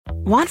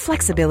Want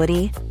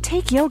flexibility?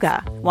 Take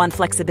yoga. Want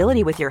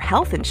flexibility with your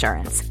health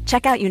insurance?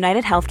 Check out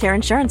United Healthcare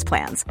Insurance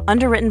Plans.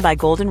 Underwritten by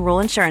Golden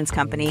Rule Insurance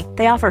Company,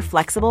 they offer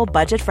flexible,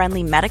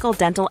 budget-friendly medical,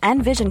 dental,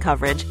 and vision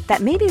coverage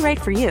that may be right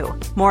for you.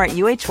 More at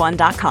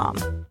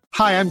uh1.com.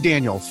 Hi, I'm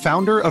Daniel,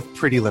 founder of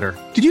Pretty Litter.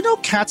 Did you know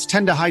cats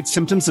tend to hide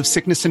symptoms of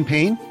sickness and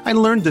pain? I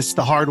learned this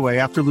the hard way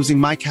after losing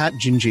my cat,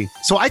 Gingy.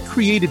 So I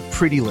created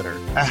Pretty Litter,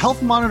 a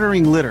health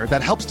monitoring litter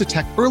that helps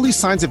detect early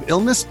signs of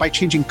illness by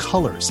changing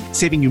colors,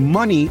 saving you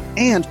money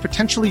and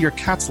potentially your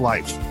cat's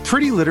life.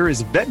 Pretty Litter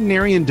is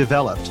veterinarian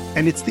developed,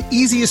 and it's the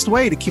easiest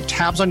way to keep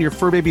tabs on your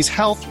fur baby's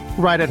health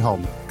right at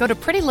home. Go to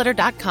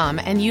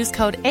prettylitter.com and use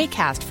code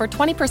ACAST for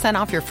 20%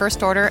 off your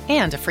first order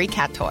and a free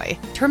cat toy.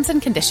 Terms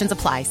and conditions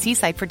apply. See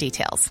site for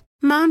details.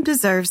 Mom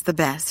deserves the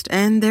best,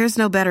 and there's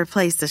no better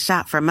place to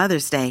shop for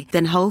Mother's Day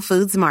than Whole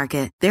Foods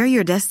Market. They're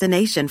your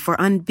destination for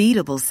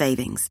unbeatable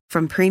savings,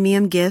 from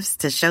premium gifts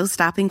to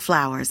show-stopping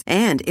flowers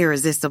and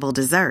irresistible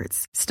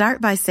desserts. Start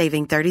by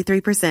saving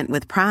 33%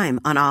 with Prime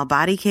on all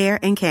body care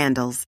and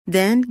candles.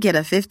 Then get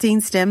a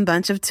 15-stem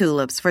bunch of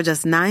tulips for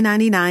just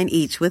 $9.99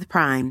 each with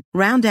Prime.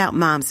 Round out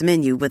Mom's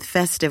menu with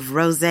festive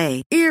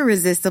rosé,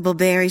 irresistible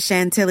berry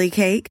chantilly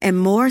cake, and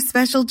more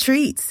special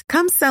treats.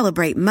 Come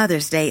celebrate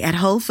Mother's Day at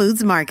Whole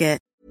Foods Market.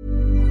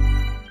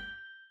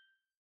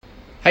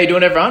 How you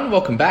doing, everyone?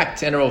 Welcome back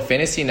to NRL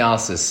Fantasy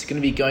Analysis.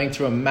 Going to be going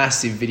through a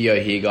massive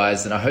video here,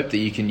 guys, and I hope that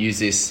you can use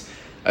this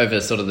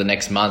over sort of the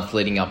next month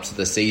leading up to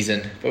the season.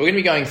 But we're going to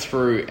be going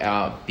through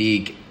our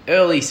big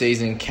early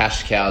season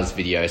cash cows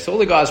video. So all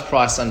the guys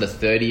priced under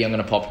 30, I'm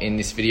going to pop in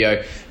this video.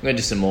 I'm going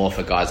to do some more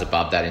for guys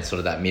above that in sort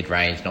of that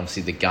mid-range, and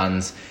obviously the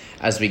guns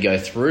as we go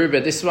through.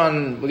 But this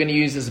one we're going to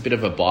use as a bit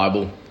of a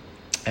Bible,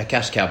 a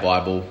cash cow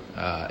Bible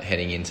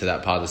heading into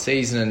that part of the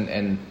season,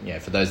 and you know,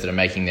 for those that are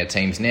making their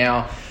teams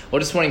now, or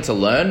just wanting to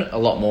learn a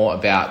lot more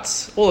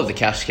about all of the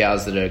cash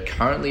cows that are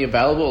currently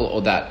available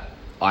or that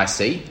I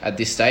see at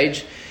this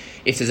stage.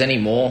 If there's any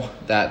more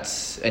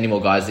guys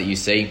that you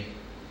see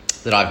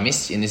that I've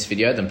missed in this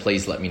video, then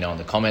please let me know in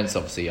the comments.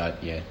 Obviously,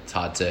 it's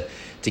hard to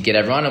get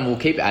everyone, and we'll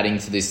keep adding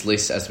to this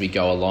list as we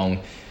go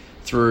along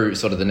through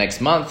sort of the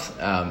next month,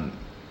 and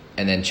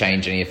then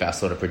change any of our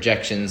sort of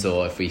projections,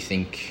 or if we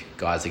think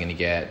guys are going to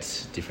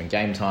get different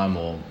game time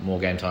or more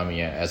game time,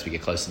 as we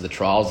get closer to the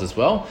trials as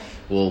well,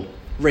 we'll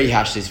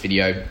rehash this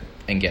video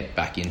and get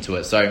back into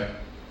it. So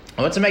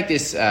I want to make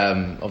this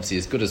obviously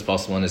as good as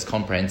possible and as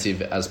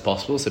comprehensive as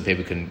possible, so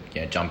people can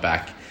jump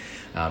back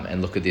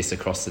and look at this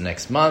across the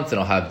next month, and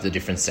I'll have the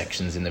different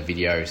sections in the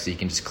video so you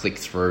can just click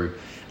through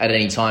at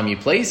any time you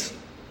please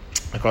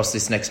across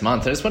this next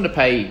month. I just wanted to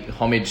pay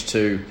homage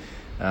to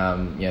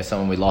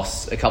someone we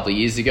lost a couple of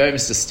years ago,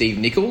 Mr. Steve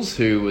Nichols,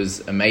 who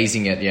was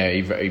amazing at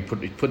he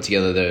put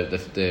together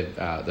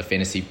the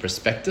fantasy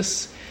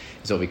prospectus,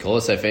 is what we call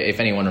it. So if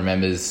anyone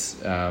remembers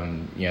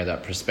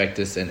that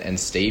prospectus, and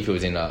Steve, who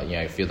was in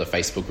a few of the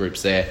Facebook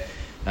groups there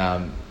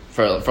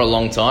for a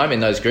long time in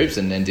those groups,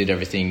 and then did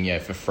everything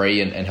for free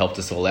and helped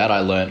us all out.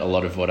 I learned a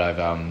lot of what I've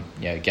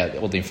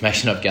gathered, all the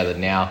information I've gathered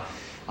now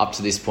up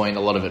to this point,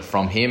 a lot of it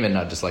from him, and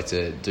I'd just like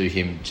to do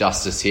him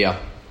justice here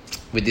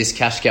with this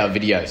cash cow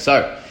video.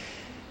 So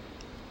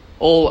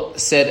all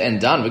said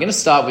and done, we're going to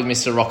start with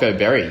Mr. Rocco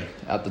Berry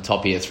at the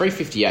top here,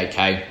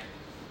 358k.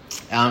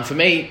 For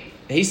me,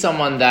 he's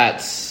someone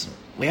that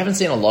we haven't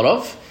seen a lot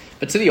of,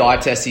 but to the eye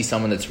test, he's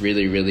someone that's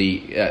really,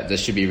 that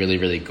should be really,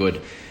 really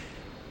good.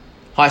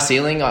 High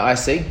ceiling, I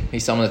see.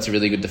 He's someone that's a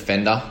really good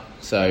defender,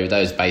 so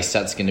those base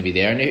stats are going to be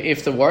there. And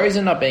if the Warriors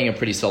end up being a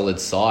pretty solid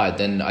side,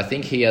 then I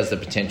think he has the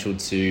potential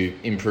to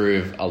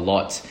improve a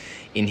lot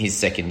in his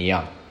second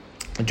year.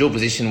 A dual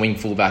position wing,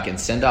 fullback and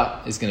centre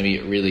is going to be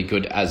really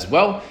good as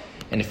well.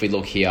 And if we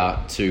look here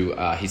to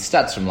his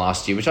stats from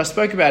last year, which I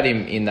spoke about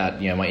him in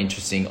that my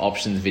interesting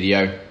options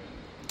video,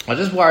 I'm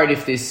just worried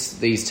if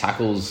these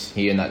tackles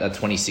here in that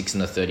 26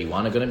 and the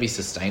 31 are going to be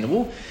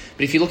sustainable.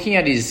 But if you're looking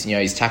at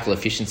his tackle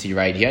efficiency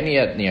rate, he only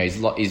had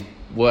his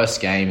worst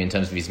game in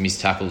terms of his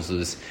missed tackles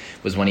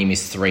was when he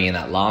missed 3 in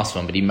that last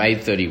one, but he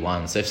made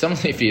 31. So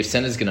if your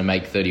centre's going to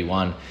make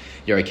 31,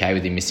 you're okay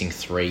with him missing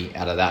 3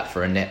 out of that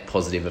for a net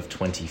positive of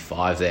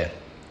 25 there.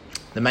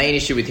 The main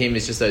issue with him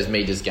is just those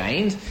metres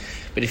gained.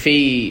 But if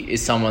he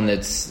is someone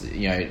that's,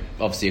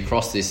 obviously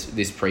across this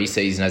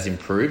preseason has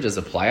improved as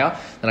a player,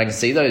 then I can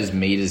see those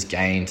metres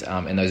gained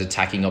and those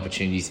attacking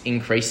opportunities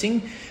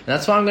increasing. And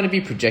that's why I'm going to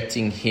be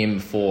projecting him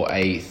for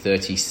a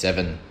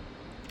 37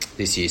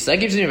 this year. So that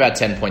gives him about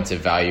 10 points of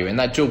value. And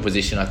that dual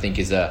position, I think,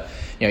 is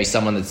he's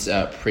someone that's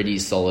a pretty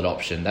solid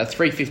option. That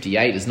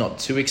 358 is not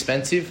too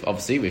expensive.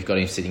 Obviously, we've got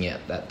him sitting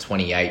at that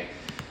 28,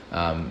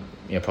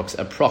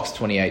 approx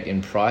 28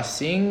 in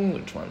pricing.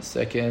 Which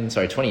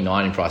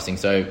 29 in pricing.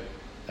 So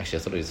actually,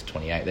 I thought it was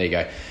 28. There you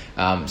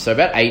go. So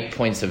about 8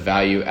 points of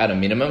value at a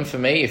minimum for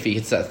me if he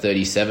hits that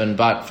 37.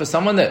 But for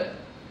someone that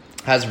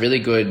has really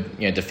good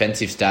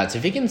defensive stats,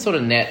 if he can sort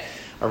of net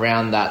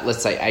around that,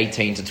 let's say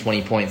 18 to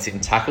 20 points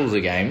in tackles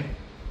a game,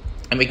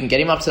 and we can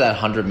get him up to that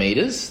 100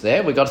 metres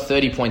there, we've got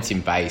 30 points in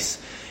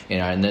base.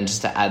 and then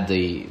just to add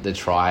the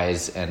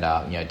tries and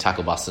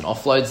tackle busts and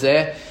offloads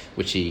there,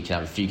 which he can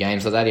have a few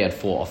games like that. He had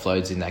 4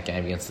 offloads in that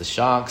game against the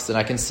Sharks, and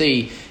I can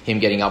see him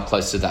getting up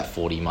close to that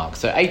 40 mark.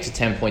 So 8 to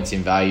 10 points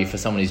in value for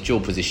someone who's dual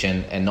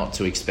position and not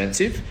too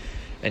expensive,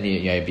 and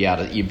you'd be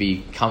able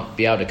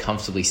to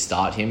comfortably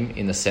start him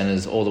in the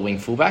centres or the wing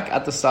fullback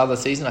at the start of the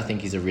season. I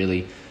think he's a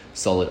really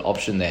solid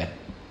option there.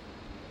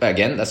 But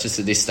again, that's just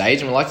at this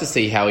stage, and we'd like to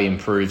see how he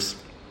improves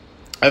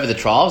over the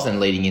trials and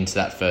leading into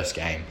that first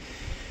game.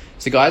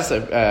 So guys, I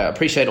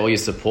appreciate all your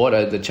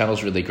support. The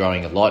channel's really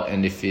growing a lot,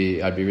 and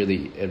I'd be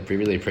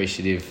really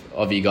appreciative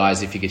of you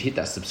guys if you could hit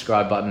that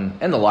subscribe button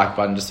and the like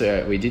button. Just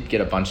so we did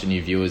get a bunch of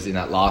new viewers in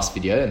that last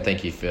video, and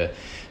thank you for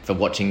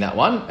watching that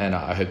one. And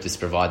I hope this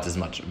provides as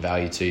much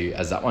value to you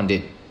as that one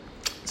did.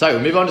 So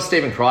we'll move on to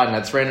Stephen Crichton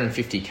at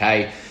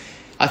 350k.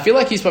 I feel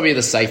like he's probably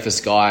the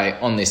safest guy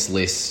on this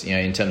list,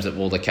 in terms of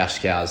all the cash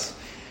cows.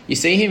 You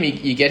see him,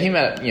 you get him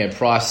at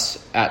priced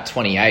at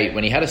 28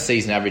 when he had a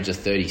season average of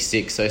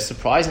 36. So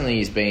surprisingly,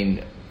 he's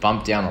been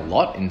bumped down a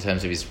lot in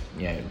terms of his,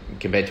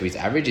 compared to his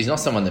average. He's not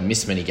someone that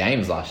missed many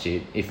games last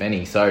year, if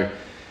any. So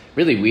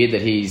really weird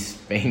that he's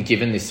been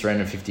given this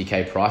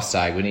 350k price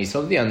tag when he's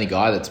sort of the only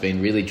guy that's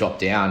been really dropped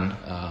down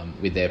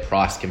with their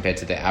price compared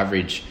to their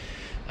average.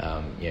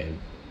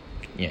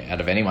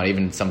 Out of anyone,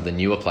 even some of the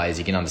newer players,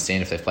 you can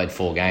understand if they've played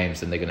 4 games,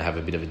 then they're going to have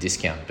a bit of a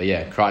discount. But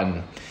yeah,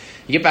 Crichton,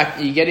 you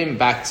get him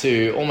back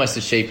to almost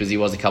as cheap as he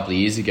was a couple of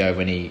years ago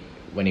when he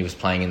was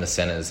playing in the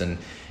centres. And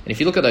if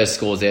you look at those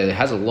scores there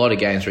has a lot of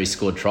games where he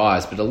scored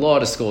tries, but a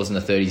lot of scores in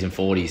the 30s and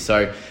 40s.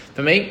 So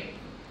for me,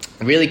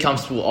 a really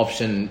comfortable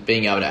option,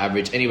 being able to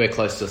average anywhere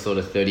close to sort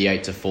of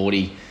 38 to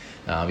 40. He's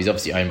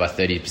obviously owned by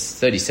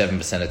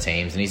 37% of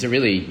teams, and he's a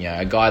really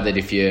a guy that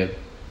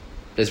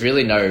there's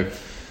really not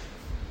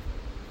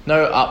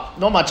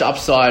much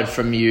upside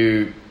from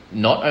you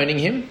not owning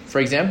him.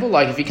 For example,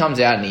 like if he comes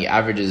out and he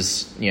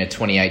averages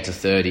 28 to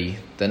 30,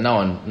 then no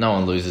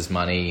one loses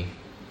money.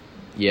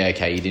 Yeah,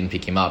 okay, you didn't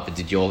pick him up, but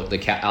did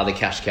the other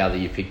cash cow that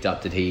you picked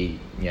up, did he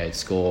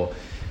score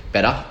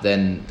better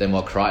than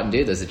what Crichton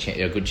did? There's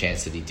a good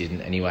chance that he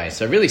didn't anyway.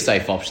 So really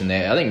safe option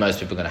there. I think most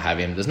people are going to have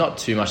him. There's not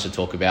too much to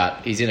talk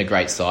about. He's in a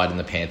great side in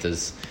the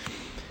Panthers.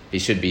 He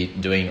should be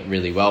doing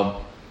really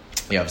well.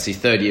 Obviously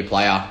third-year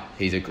player.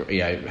 He's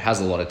has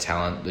a lot of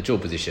talent. The dual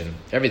position,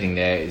 everything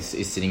there is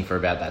sitting for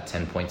about that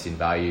 10 points in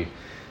value,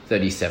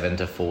 37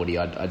 to 40.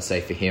 I'd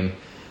say for him.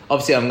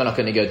 Obviously, I'm not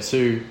going to go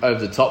too over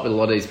the top with a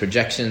lot of these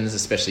projections,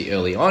 especially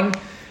early on.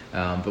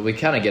 But we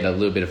kind of get a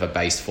little bit of a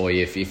base for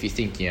you. If you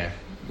think you're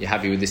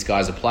happy with this guy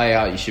as a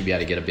player, you should be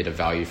able to get a bit of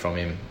value from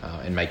him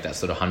and make that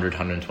sort of 100,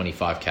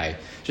 125k.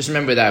 Just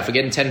remember that if we're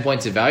getting 10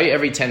 points of value,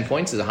 every 10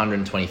 points is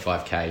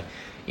 125k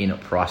in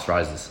price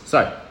rises.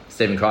 So,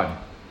 Stephen Crichton.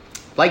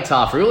 Blake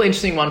Taaffe, a real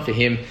interesting one for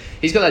him.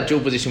 He's got that dual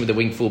position with the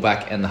wing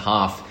fullback and the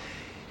half.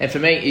 And for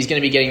me, he's going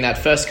to be getting that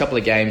first couple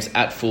of games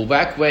at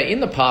fullback, where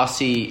in the past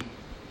he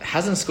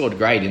hasn't scored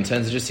great in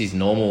terms of just his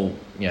normal,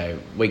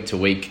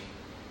 week-to-week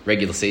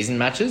regular season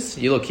matches.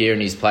 You look here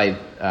and he's played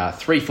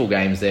 3 full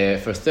games there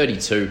for a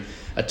 32,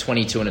 a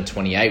 22 and a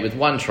 28 with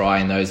 1 try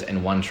in those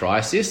and 1 try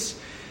assist.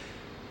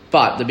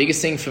 But the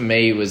biggest thing for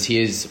me was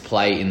his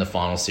play in the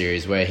final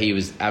series, where he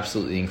was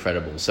absolutely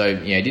incredible. So,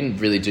 he didn't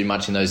really do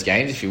much in those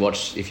games if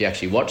you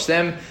actually watch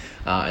them.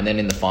 And then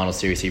in the final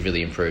series, he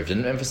really improved.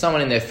 And for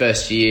someone in their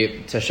first year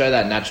to show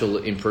that natural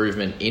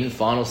improvement in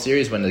final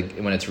series when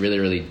it's really,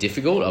 really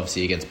difficult,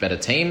 obviously against better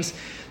teams,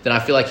 then I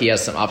feel like he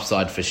has some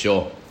upside for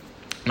sure.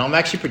 And I'm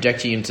actually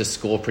projecting him to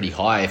score pretty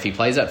high if he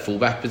plays that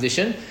fullback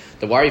position.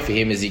 The worry for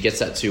him is he gets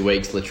that 2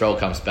 weeks, Latrell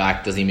comes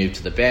back, does he move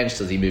to the bench,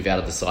 does he move out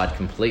of the side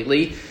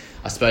completely?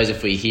 I suppose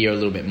if we hear a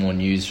little bit more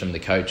news from the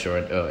coach or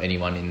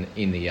anyone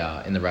in the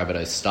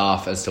Rabbitohs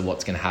staff as to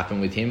what's going to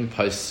happen with him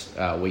post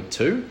week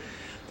 2,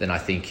 then I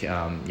think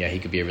he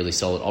could be a really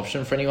solid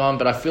option for anyone.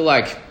 But I feel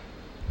like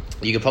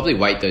you could probably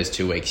wait those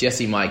 2 weeks. Yes,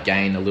 he might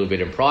gain a little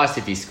bit in price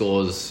if he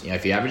scores.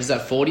 If he averages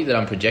that 40 that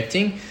I'm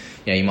projecting,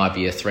 he might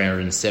be a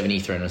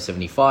 370,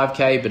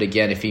 375k. But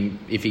again,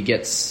 if he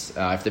gets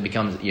if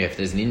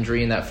there's an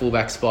injury in that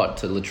fullback spot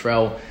to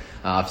Latrell.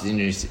 After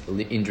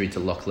the injury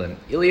to Lachlan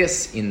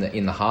Ilias in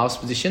the halves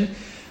position,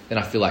 then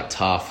I feel like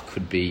Taaffe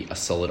could be a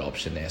solid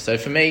option there. So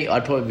for me,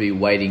 I'd probably be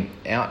waiting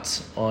out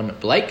on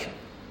Blake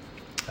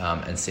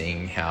and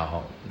seeing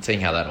how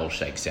that all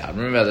shakes out.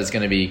 Remember, there's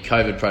going to be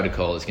COVID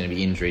protocol, there's going to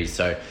be injuries,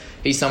 so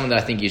he's someone that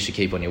I think you should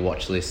keep on your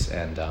watch list,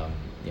 and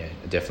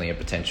definitely a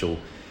potential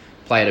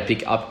player to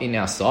pick up in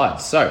our side.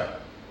 So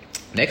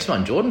next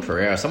one, Jordan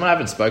Pereira, someone I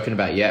haven't spoken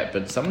about yet,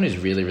 but someone who's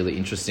really, really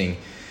interesting.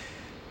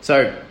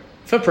 So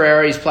for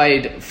Pereira, he's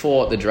played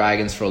for the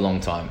Dragons for a long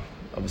time.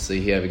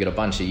 Obviously, here we've got a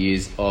bunch of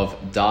years of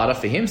data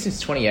for him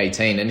since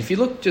 2018. And if you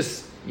look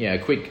just, a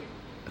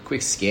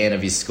quick scan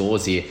of his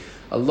scores here,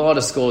 a lot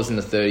of scores in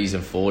the 30s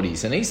and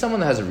 40s. And he's someone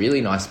that has a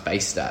really nice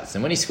base stats.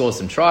 And when he scores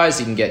some tries,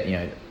 he can get,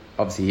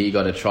 obviously he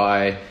got a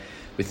try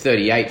with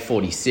 38,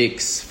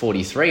 46,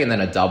 43, and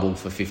then a double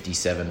for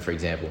 57, for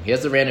example. He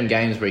has the random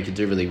games where he could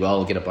do really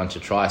well, get a bunch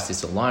of try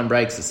assists or line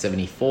breaks at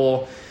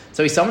 74,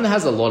 So he's someone that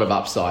has a lot of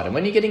upside. And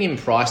when you're getting him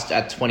priced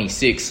at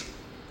 26,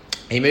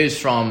 he moves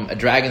from a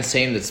Dragons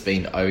team that's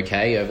been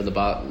okay over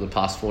the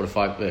past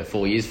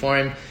 4 years for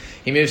him.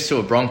 He moves to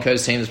a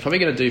Broncos team that's probably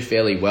going to do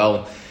fairly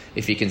well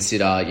if you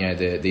consider,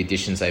 the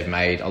additions they've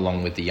made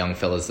along with the young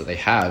fellas that they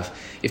have.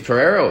 If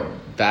Pereira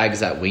bags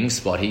that wing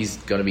spot, he's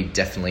going to be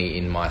definitely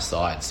in my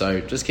side.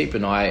 So just keep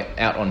an eye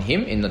out on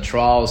him in the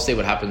trials, see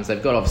what happens.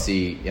 They've got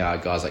obviously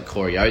guys like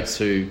Corey Oates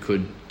who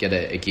could get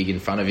a gig in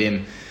front of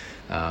him.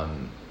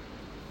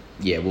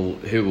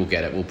 Who will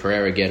get it? Will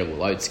Pereira get it?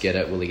 Will Oates get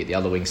it? Will he get the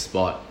other wing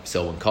spot?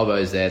 Selwyn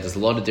Cobbo's there. There's a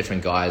lot of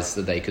different guys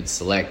that they could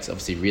select.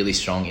 Obviously, really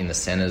strong in the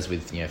centres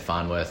with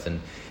Farnworth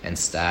and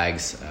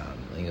Staggs.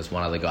 I think there's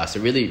one other guy. So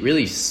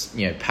really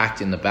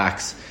packed in the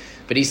backs.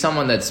 But he's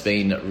someone that's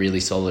been really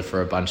solid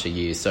for a bunch of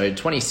years. So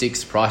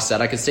 26 price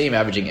that I could see him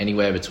averaging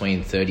anywhere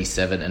between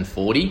 37 and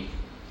 40,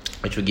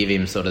 which would give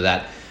him sort of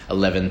that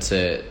 11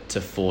 to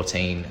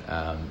 14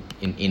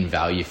 in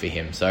value for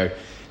him. So.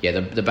 Yeah,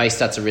 the base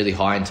stats are really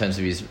high in terms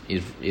of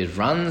his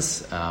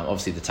runs.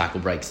 Obviously, the tackle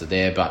breaks are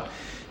there, but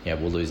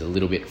we'll lose a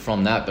little bit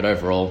from that. But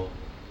overall,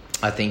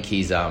 I think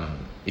he's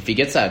if he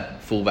gets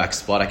that fullback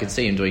spot, I can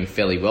see him doing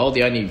fairly well.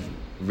 The only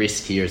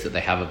risk here is that they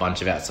have a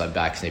bunch of outside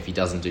backs, and if he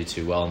doesn't do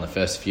too well in the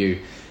first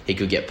few, he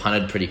could get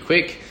punted pretty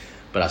quick.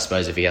 But I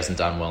suppose if he hasn't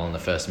done well in the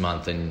first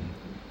month, then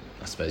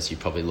I suppose you're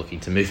probably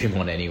looking to move him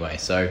on anyway.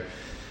 So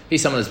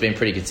he's someone that's been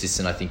pretty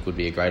consistent. I think would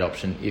be a great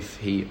option if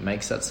he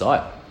makes that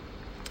side.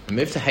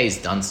 Move to Hayes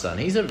Dunster, and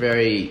he's a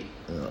very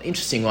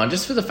interesting one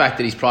just for the fact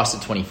that he's priced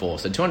at 24,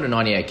 so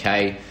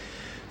 298k.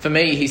 For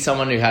me, he's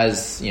someone who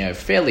has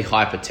fairly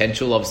high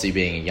potential, obviously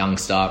being a young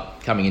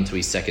start coming into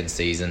his second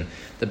season.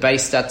 The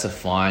base stats are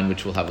fine,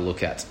 which we'll have a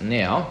look at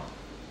now.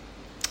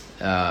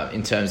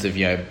 In terms of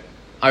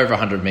over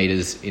 100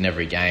 metres in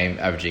every game,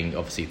 averaging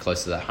obviously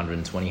close to that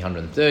 120,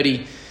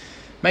 130.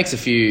 Makes a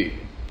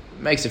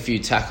few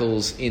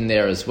tackles in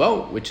there as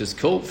well, which is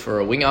cool for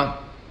a winger.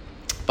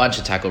 Bunch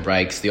of tackle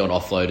breaks, the odd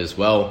offload as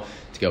well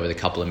to go with a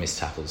couple of missed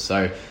tackles.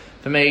 So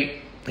for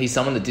me, he's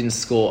someone that didn't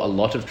score a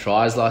lot of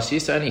tries last year,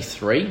 so only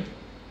 3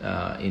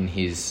 in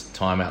his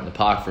time out in the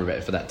park for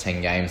that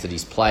 10 games that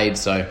he's played.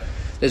 So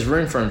there's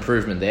room for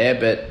improvement there,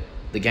 but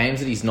the games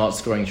that he's not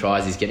scoring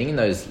tries, he's getting in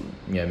those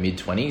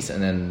mid-20s,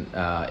 and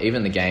then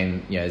even the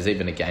game, there's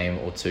even a game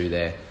or two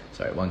there.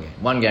 Sorry,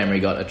 one game where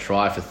he got a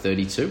try for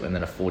 32 and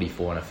then a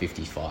 44 and a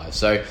 55.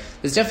 So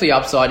there's definitely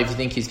upside if you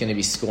think he's going to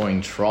be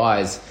scoring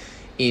tries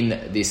in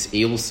this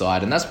Eels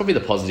side, and that's probably the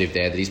positive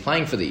there, that he's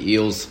playing for the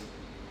Eels,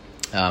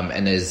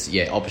 and there's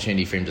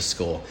opportunity for him to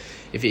score.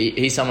 If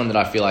he's someone that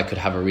I feel like could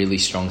have a really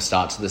strong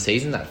start to the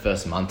season, that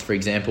first month, for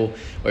example,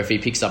 or if he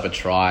picks up a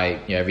try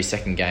every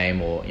second game,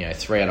 or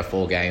 3 out of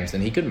 4 games, then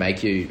he could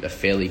make you a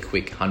fairly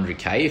quick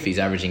 100k if he's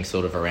averaging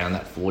sort of around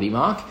that 40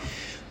 mark.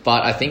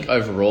 But I think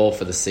overall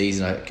for the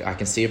season, I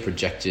can see a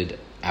projected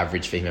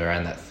average for him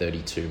around that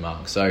 32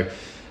 mark. So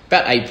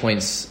about 8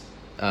 points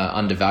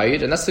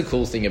undervalued, and that's the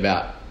cool thing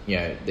about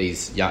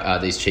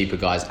these cheaper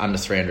guys under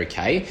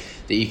 300k,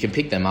 that you can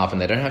pick them up and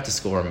they don't have to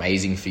score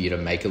amazing for you to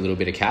make a little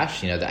bit of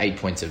cash. The 8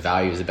 points of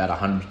value is about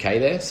 100k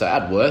there. So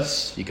at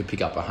worst, you could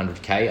pick up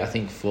 100k, I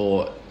think,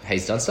 for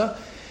Hayes Dunster.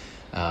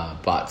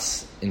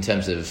 But in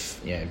terms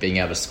of being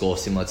able to score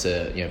similar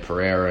to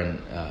Pereira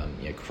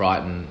and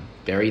Crichton,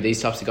 Berry,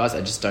 these types of guys,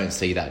 I just don't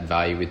see that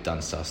value with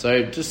Dunster.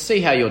 So just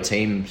see how your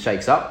team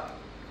shakes up.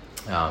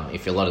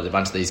 If a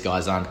bunch of these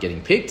guys aren't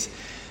getting picked,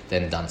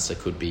 then Dunster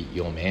could be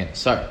your man.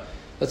 So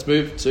let's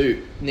move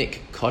to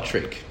Nick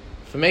Cotric.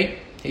 For me,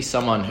 he's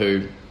someone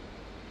who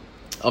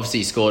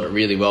obviously scored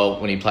really well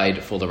when he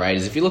played for the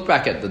Raiders. If you look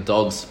back at the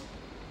Dogs,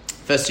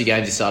 first 2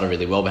 games he started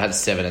really well, but had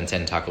 7 and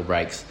 10 tackle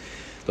breaks.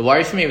 The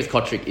worry for me with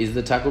Cotric is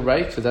the tackle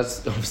break, because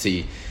that's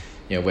obviously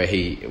where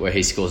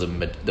he scores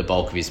the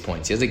bulk of his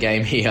points. He has a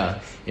game here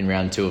in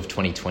round 2 of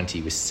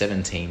 2020 with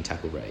 17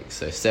 tackle breaks,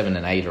 so 7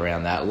 and 8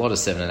 around that. A lot of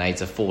 7 and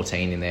 8s, a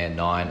 14 in there,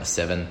 9, a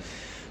 7.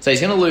 So he's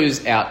going to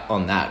lose out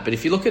on that. But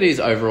if you look at his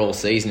overall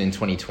season in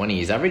 2020,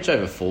 he's averaged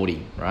over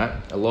 40, right?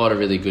 A lot of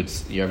really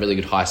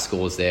good high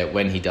scores there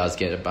when he does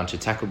get a bunch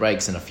of tackle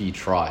breaks and a few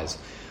tries.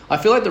 I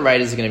feel like the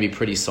Raiders are going to be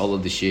pretty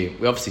solid this year.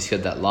 We obviously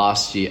said that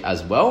last year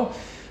as well,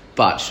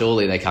 but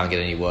surely they can't get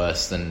any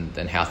worse than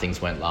how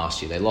things went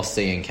last year. They lost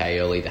CNK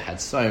early. They had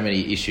so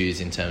many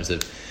issues in terms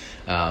of,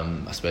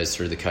 I suppose,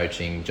 through the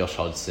coaching, Josh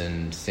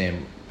Hodgson,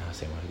 Sam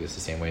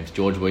Williams,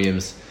 George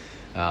Williams.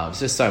 There's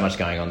just so much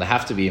going on. They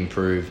have to be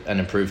an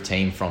improved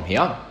team from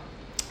here,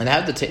 and they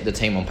have the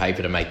team on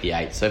paper to make the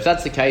 8. So if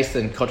that's the case,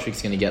 then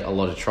Cotric's going to get a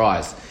lot of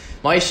tries.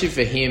 My issue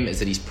for him is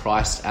that he's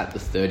priced at the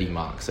 30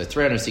 mark. So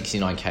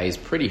 369k is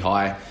pretty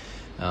high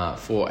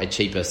for a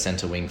cheaper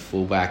centre wing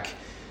fullback.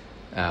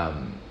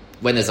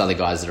 When there's other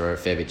guys that are a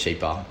fair bit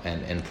cheaper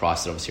and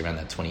priced at obviously around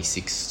that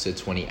 26 to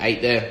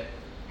 28 there,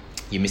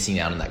 you're missing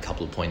out on that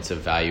couple of points of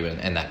value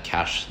and that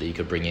cash that you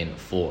could bring in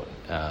for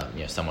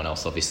someone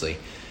else, obviously.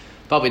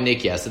 But with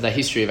Nick, so the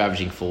history of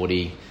averaging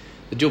 40,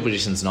 the dual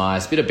position's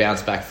nice, bit of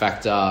bounce back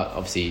factor.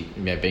 Obviously,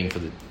 being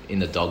in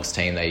the Dogs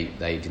team, they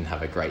didn't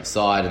have a great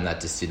side, and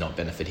that just did not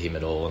benefit him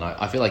at all. And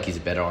I feel like he's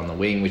better on the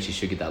wing, which he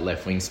should get that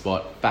left wing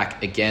spot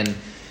back again.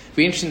 It'll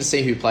be interesting to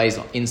see who plays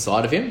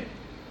inside of him.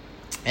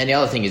 And the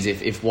other thing is,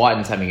 if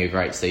Whiten's having a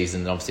great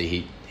season, then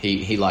obviously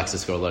he likes to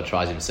score a lot of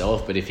tries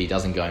himself. But if he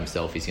doesn't go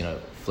himself, he's going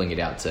to fling it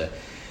out to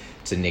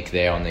Nick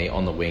there on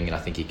the wing, and I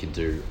think he can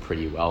do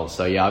pretty well.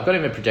 So yeah, I've got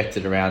him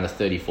projected around the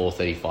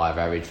 34-35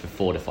 average for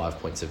 4 to 5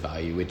 points of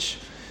value, which,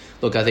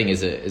 look, I think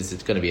is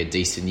going to be a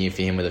decent year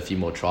for him with a few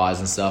more tries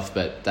and stuff.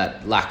 But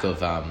that lack of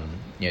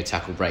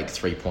tackle break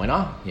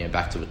 3-pointer,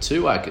 back to a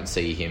 2, I could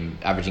see him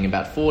averaging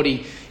about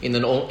 40 in the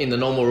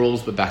normal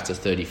rules, but back to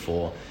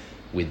 34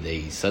 with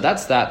these. So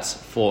that's that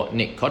for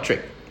Nick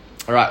Cotric.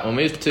 All right, we'll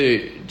move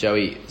to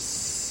Joey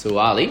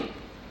Suaalii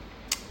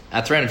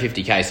at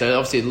 350k. So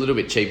obviously a little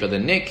bit cheaper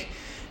than Nick,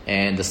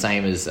 and the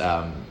same as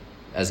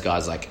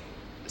guys like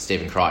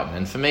Stephen Crichton.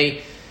 And for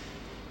me,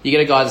 you get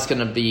a guy that's going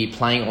to be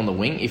playing on the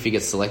wing if he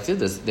gets selected.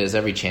 There's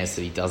every chance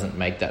that he doesn't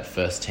make that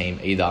first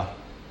team either.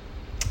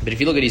 But if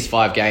you look at his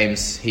 5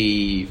 games,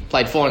 he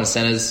played 4 in the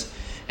centres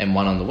and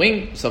 1 on the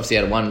wing. So obviously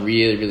had one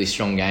really, really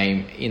strong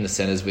game in the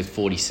centres with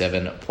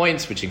 47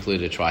 points, which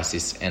included a try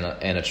assist and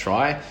a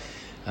try.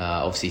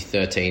 Obviously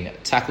 13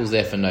 tackles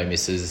there for no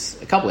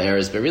misses, a couple of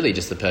errors, but really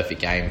just the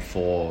perfect game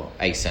for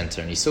a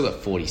centre, and he's still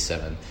got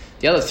 47.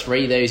 The other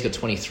 3 there, he's got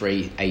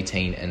 23,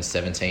 18 and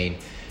 17.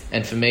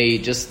 And for me,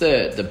 just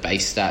the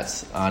base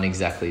stats aren't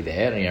exactly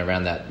there.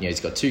 Around that,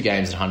 he's got 2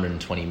 games at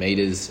 120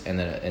 metres and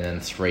then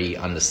 3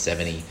 under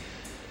 70.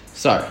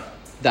 So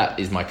that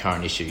is my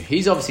current issue.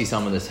 He's obviously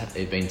someone that's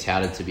been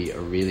touted to be a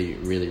really,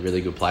 really,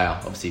 really good player.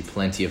 Obviously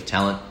plenty of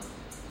talent.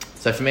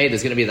 So for me,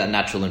 there's going to be that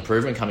natural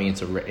improvement coming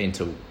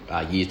into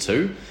year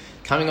 2,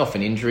 coming off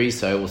an injury.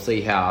 So we'll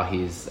see how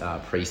his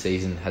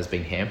preseason has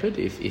been hampered,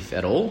 if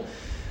at all.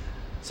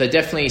 So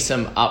definitely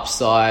some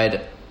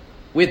upside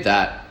with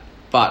that,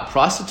 but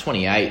price at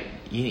 28,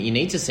 you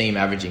need to see him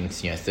averaging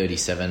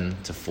 37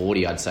 to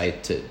 40, I'd say,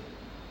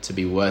 to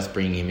be worth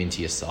bringing him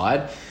into your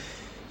side.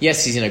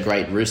 Yes, he's in a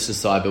great Roosters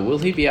side, but will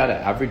he be able to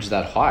average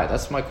that high?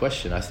 That's my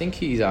question. I think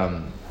he's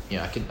I'm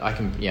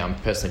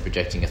personally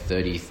projecting a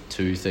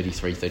 32,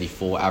 33,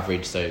 34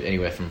 average, so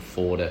anywhere from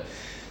 4 to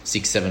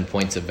 6, 7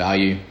 points of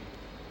value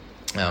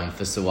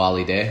for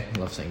Suaalii there. I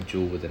love saying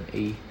Jewel with an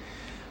E.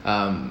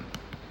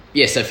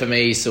 So for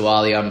me,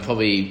 Suaalii, I'm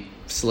probably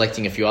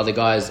selecting a few other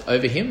guys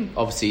over him.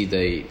 Obviously,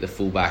 the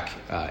fullback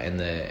and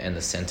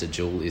the centre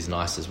Jewel is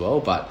nice as well,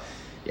 but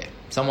yeah,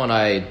 someone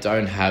I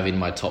don't have in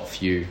my top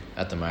few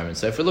at the moment.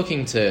 So if we're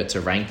looking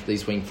to rank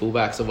these wing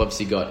fullbacks, I've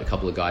obviously got a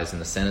couple of guys in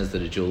the centres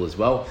that are Jewel as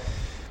well.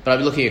 But I'd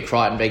be looking at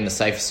Crichton being the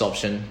safest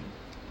option.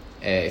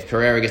 If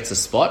Pereira gets a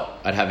spot,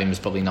 I'd have him as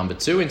probably number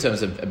 2 in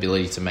terms of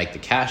ability to make the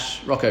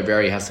cash. Rocco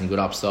Berry has some good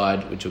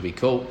upside, which will be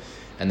cool.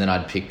 And then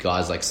I'd pick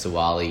guys like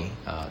Suaalii.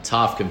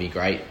 Taff can be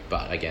great,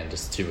 but again,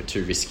 just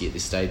too risky at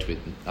this stage with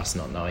us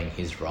not knowing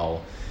his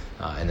role.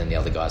 And then the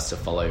other guys to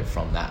follow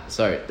from that.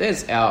 So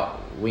there's our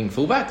wing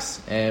fullbacks,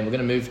 and we're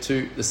going to move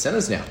to the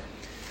centres now.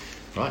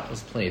 Right,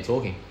 there's plenty of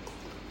talking.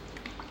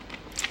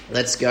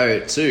 Let's go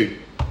to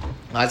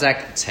Isaac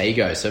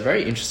Tago. So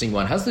very interesting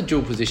one. Has the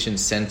dual position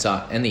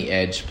centre and the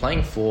edge,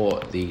 playing for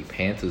the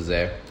Panthers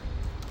there.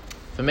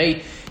 For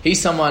me,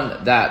 he's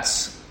someone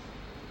that's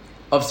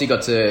obviously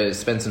got to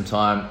spend some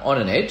time on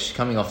an edge,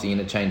 coming off the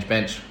interchange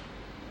bench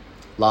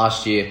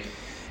last year.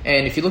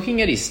 And if you're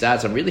looking at his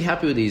stats, I'm really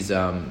happy with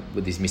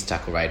his missed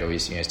tackle rate, or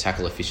his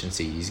tackle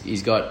efficiency.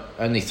 He's got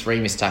only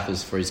 3 missed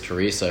tackles for his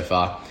career so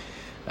far.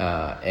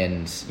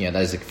 And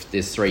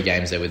there's 3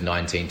 games there with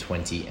 19,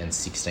 20 and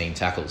 16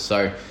 tackles.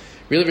 So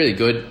really, really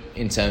good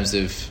in terms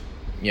of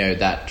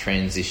that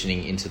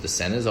transitioning into the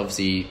centres.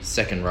 Obviously,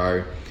 second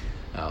row,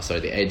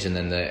 the edge and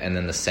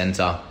then the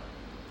centre,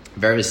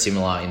 very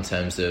similar in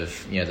terms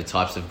of the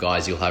types of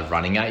guys you'll have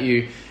running at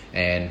you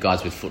and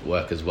guys with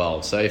footwork as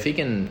well. So if he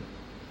can,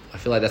 I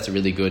feel like that's a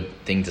really good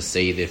thing to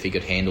see, that if he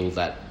could handle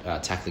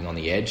that tackling on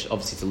the edge.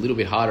 Obviously, it's a little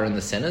bit harder in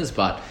the centres,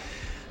 but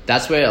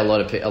that's where a lot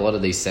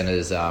of these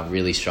centres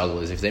really struggle,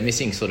 is if they're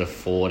missing sort of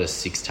 4 to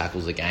 6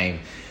 tackles a game,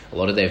 a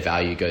lot of their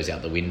value goes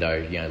out the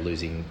window,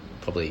 losing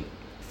probably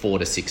 4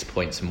 to 6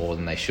 points more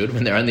than they should,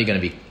 when they're only going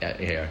to be,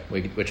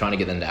 we're trying to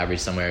get them to average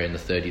somewhere in the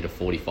 30 to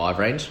 45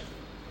 range.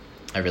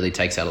 It really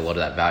takes out a lot of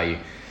that value.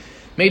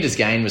 Metres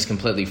gained was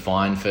completely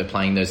fine for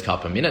playing those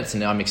couple of minutes, and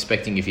now I'm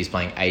expecting if he's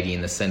playing 80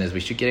 in the centres, we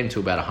should get him to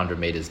about 100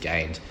 metres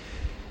gained.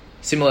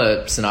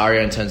 Similar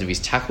scenario in terms of his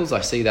tackles,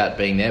 I see that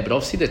being there, but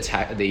obviously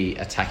the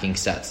attacking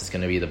stats is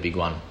going to be the big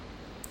one.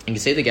 You can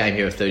see the game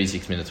here at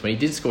 36 minutes. When he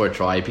did score a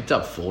try, he picked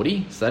up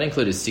 40, so that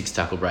included 6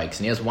 tackle breaks,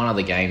 and he has one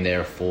other game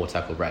there of 4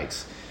 tackle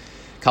breaks.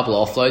 A couple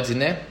of offloads in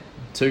there,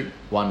 2,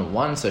 1,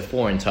 1, so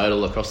 4 in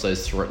total across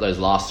those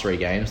last 3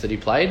 games that he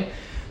played.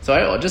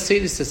 So I just see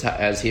this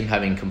as him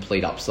having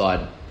complete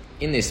upside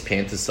in this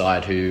Panthers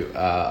side, who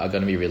are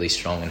going to be really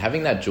strong, and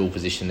having that dual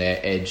position there,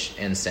 edge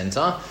and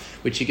centre,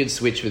 which you could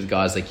switch with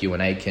guys like Ewan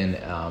Aitken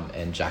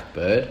and Jack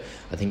Bird.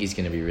 I think he's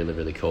going to be really,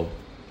 really cool.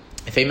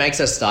 if he makes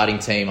a starting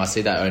team, I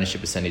see that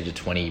ownership percentage of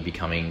 20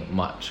 becoming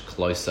much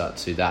closer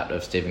to that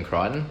of Stephen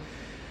Crichton.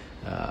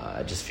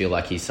 I just feel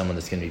like he's someone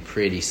that's going to be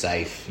pretty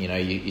safe. You know,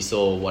 you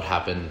saw what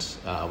happened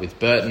with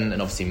Burton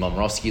and obviously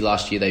Momorowski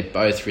last year. They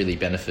both really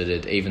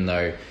benefited, even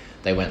though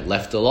they went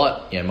left a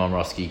lot. You know,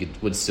 Momorowski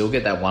would still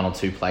get that 1 or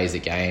 2 plays a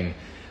game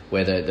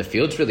where the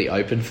field's really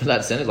open for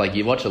that centre. Like,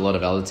 you watch a lot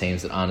of other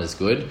teams that aren't as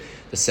good.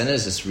 The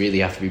centres just really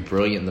have to be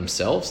brilliant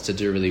themselves to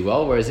do really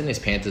well, whereas in this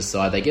Panthers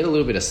side, they get a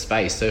little bit of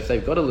space. So if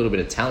they've got a little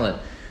bit of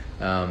talent,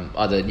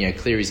 either, you know,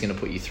 Cleary's going to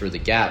put you through the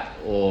gap,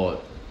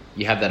 or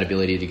you have that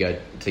ability to go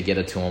to get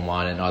a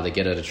 2-on-1 and either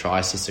get it a try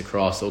assist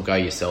across or go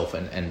yourself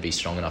and be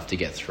strong enough to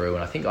get through.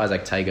 And I think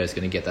Isaac Tago is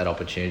going to get that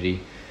opportunity.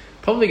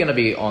 Probably going to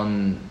be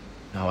on,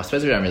 I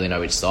suppose we don't really know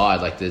which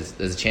side. Like, there's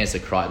a chance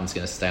that Crichton's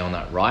going to stay on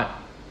that right,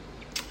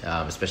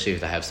 especially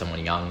if they have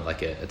someone young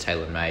like a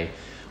Taylor May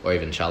or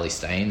even Charlie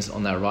Staines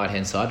on that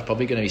right-hand side.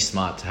 Probably going to be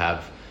smart to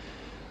have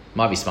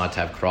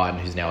Crichton,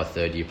 who's now a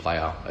third-year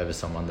player, over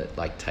someone that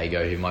like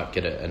Tago, who might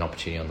get an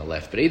opportunity on the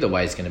left. But either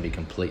way, it's going to be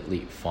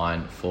completely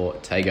fine for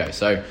Tago.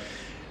 So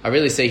I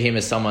really see him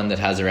as someone that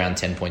has around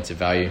 10 points of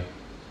value,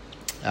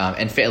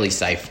 and fairly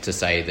safe to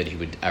say that he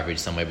would average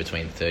somewhere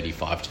between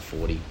 35 to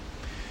 40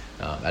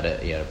 at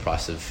a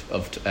price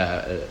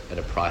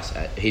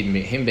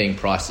him being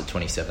priced at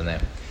 27 there.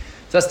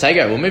 So that's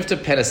Tago. We'll move to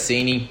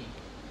Penasini,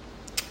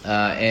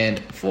 and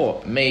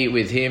for me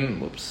with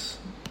him,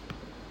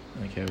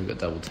 okay, we've got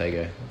double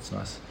Tago. That's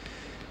nice.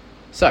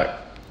 So,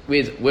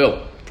 with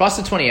Will, price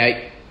at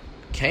 28,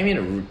 came in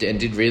and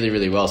did really,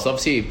 really well. So,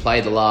 obviously, he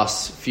played the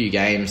last few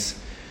games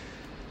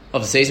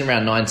of the season,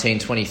 around 19,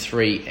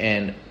 23,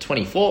 and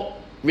 24.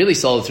 Really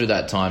solid through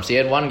that time. So, he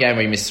had one game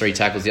where he missed 3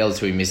 tackles. The other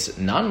 2 he missed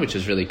none, which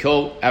was really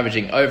cool.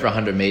 Averaging over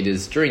 100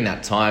 metres during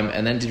that time,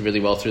 and then did really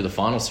well through the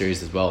final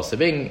series as well. So,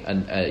 being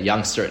a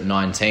youngster at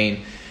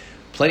 19,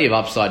 plenty of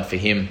upside for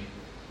him.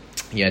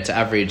 Yeah, to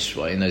average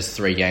in those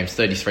 3 games,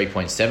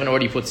 33.7,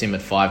 already puts him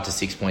at 5 to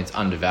 6 points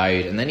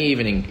undervalued. And then he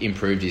even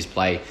improved his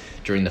play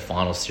during the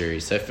final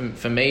series. So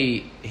for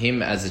me,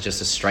 him as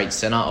just a straight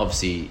centre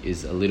obviously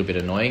is a little bit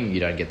annoying. You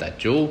don't get that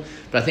dual.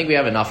 But I think we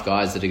have enough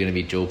guys that are going to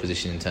be dual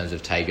position in terms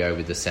of Tago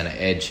with the centre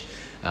edge.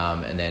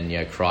 And then, you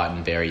know,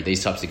 Crichton, Berry,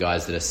 these types of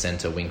guys that are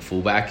centre wing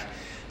fullback.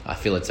 I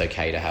feel it's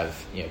okay to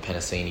have, you know,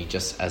 Penasini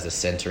just as a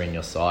centre in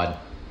your side.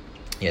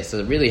 Yeah,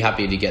 so really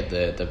happy to get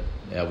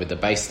with the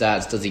base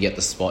stats. Does he get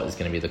the spot is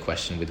going to be the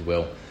question with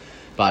Will.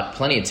 But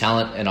plenty of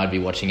talent, and I'd be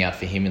watching out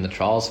for him in the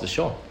trials for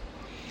sure.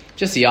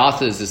 Jesse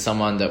Arthurs is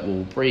someone that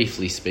we'll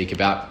briefly speak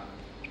about.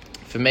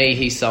 For me,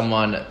 he's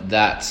someone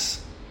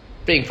that's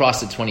being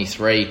priced at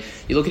 23.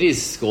 You look at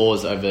his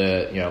scores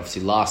over, you know,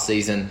 obviously last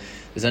season,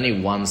 there's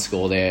only 1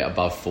 score there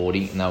above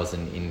 40, and that was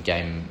in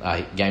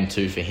game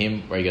 2 for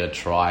him, where he got a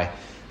try,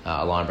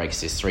 a line break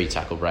assist, 3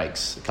 tackle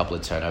breaks, a couple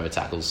of turnover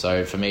tackles.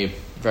 So for me,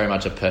 very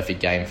much a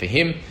perfect game for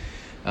him.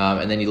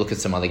 And then you look at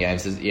some other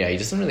games, he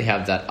doesn't really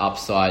have that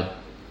upside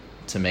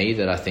to me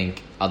that I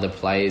think other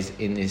players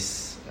in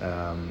this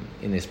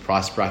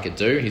price bracket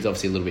do. He's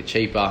obviously a little bit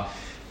cheaper,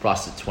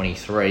 priced at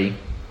 23,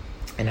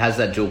 and has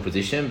that dual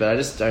position, but I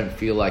just don't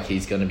feel like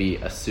he's going to be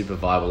a super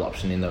viable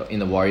option in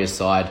the Warriors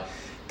side.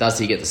 Does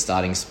he get the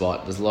starting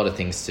spot? There's a lot of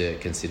things to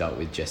consider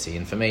with Jesse,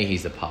 and for me,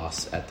 he's a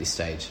pass at this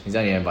stage. He's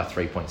only owned by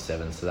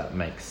 3.7, so that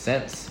makes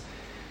sense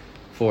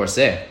for us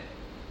there.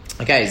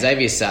 Okay,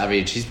 Xavier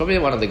Savage. He's probably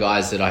one of the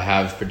guys that I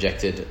have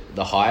projected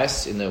the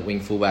highest in the wing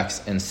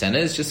fullbacks and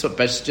centres,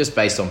 just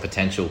based on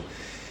potential.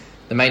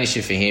 The main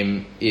issue for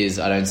him is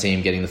I don't see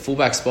him getting the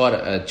fullback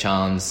spot.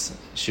 Chance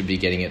should be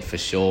getting it for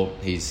sure.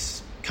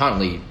 He's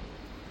currently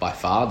by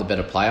far the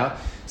better player.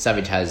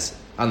 Savage has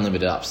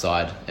unlimited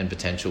upside and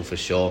potential for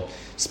sure.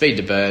 Speed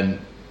to burn.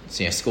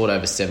 So, scored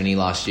over 70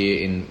 last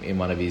year in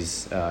one of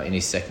his in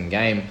his second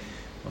game.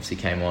 Obviously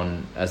came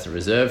on as the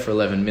reserve for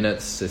 11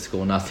 minutes to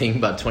score nothing,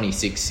 but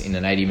 26 in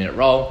an 80-minute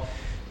role.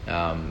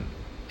 And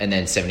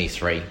then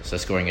 73, so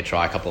scoring a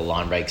try, a couple of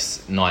line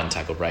breaks, 9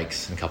 tackle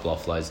breaks, and a couple of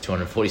offloads,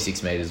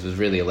 246 metres was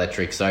really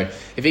electric. So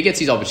if he gets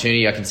his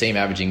opportunity, I can see him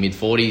averaging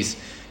mid-40s,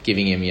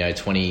 giving him,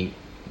 20,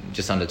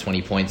 just under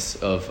 20 points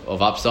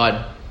of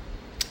upside.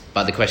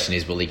 But the question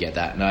is, will he get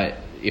that? No,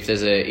 if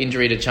there's an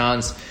injury to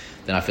Chance,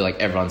 then I feel like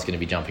everyone's going to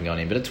be jumping on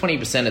him. But at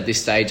 20% at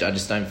this stage, I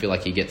just don't feel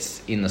like he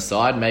gets in the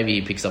side. Maybe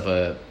he picks up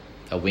a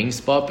wing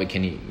spot, but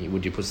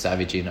would you put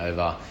Savage in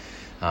over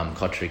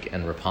Kotrick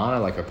and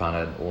Rapana? Like, Rapana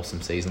had an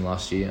awesome season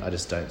last year. I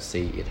just don't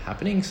see it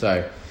happening.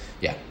 So,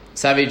 yeah,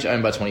 Savage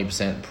owned by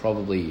 20%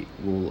 probably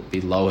will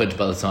be lowered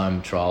by the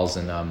time trials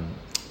and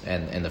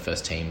the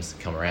first teams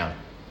come around.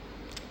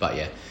 But,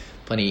 yeah,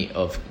 plenty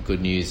of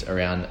good news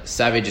around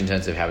Savage in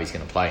terms of how he's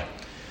going to play.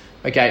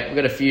 Okay, we've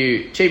got a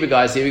few cheaper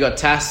guys here. We've got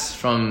Tass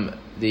from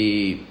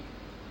the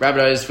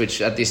Rabbitohs, which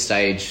at this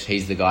stage,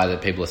 he's the guy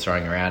that people are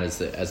throwing around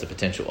as a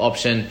potential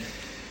option.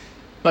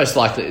 Who's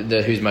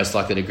most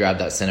likely to grab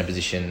that centre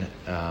position.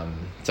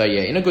 So,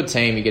 yeah, in a good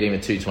team, you get him at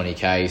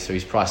 220k, so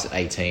he's priced at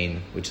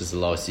 18, which is the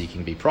lowest he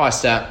can be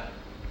priced at.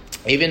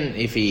 Even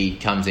if he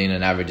comes in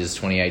and averages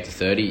 28 to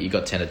 30, you've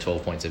got 10 to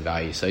 12 points of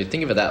value. So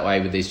think of it that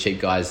way with these cheap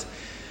guys.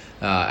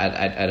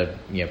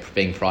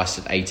 being priced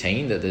at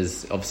 18, that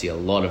there's obviously a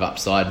lot of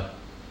upside,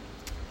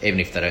 even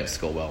if they don't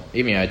score well.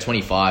 Even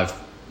 25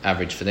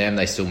 average for them,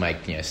 they still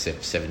make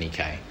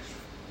 70k.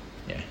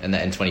 Yeah,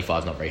 and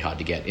 25 is not very hard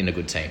to get in a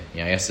good team. He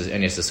has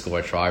to score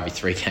a try every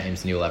 3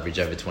 games, and he'll average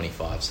over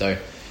 25. So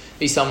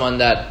he's someone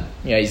that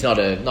he's not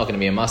going to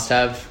be a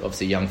must-have.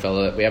 Obviously, a young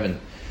fella that we haven't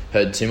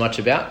heard too much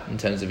about in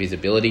terms of his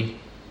ability.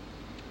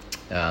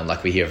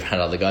 Like we hear about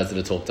other guys that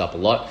are talked up a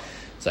lot.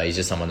 So he's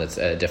just someone that's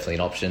definitely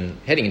an option.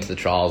 Heading into the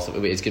trials, it's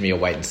going to be a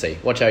wait and see.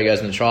 Watch how he goes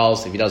in the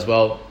trials. If he does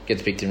well,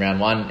 gets picked in round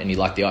 1, and you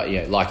like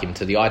him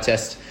to the eye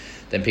test,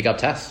 then pick up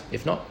Tass.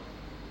 If not,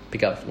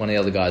 pick up one of the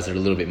other guys that are a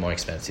little bit more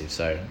expensive.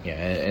 So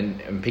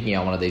and picking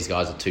out one of these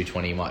guys at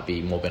 220 might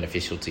be more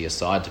beneficial to your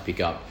side to pick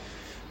up.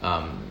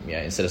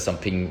 Instead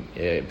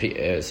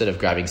of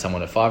grabbing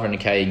someone at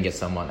 500k, you can get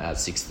someone at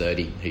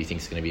 630 who you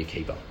think is going to be a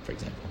keeper, for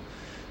example.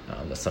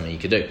 That's something you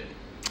could do.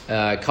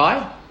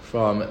 Kai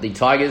from the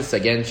Tigers,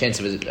 again, chance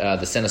of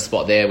the centre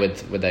spot there where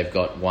they've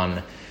got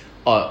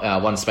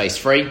one space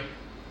free.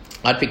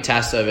 I'd pick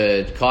Tass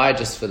over Kai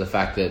just for the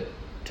fact that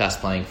Tass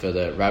playing for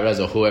the Rabbitohs,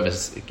 or whoever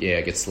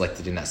gets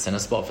selected in that centre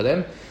spot for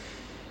them.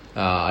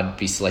 I'd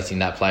be selecting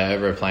that player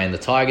over a player in the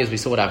Tigers. We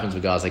saw what happens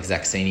with guys like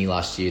Zach Sini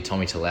last year.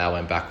 Tommy Talau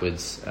went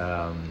backwards.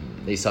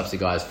 These types of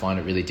guys find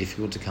it really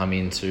difficult to come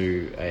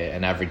into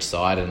an average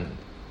side.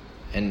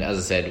 And as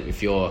I said,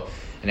 if you're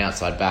an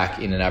outside back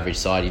in an average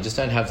side, you just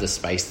don't have the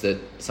space that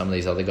some of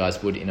these other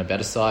guys would in a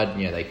better side.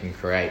 They can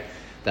create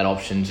that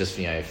option. Just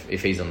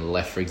if he's on the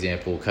left, for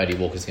example, Cody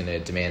Walker's going to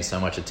demand so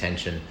much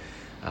attention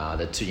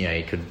that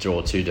he could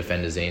draw 2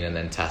 defenders in, and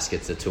then Tass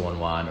gets a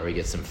 2-on-1, or he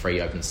gets some free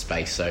open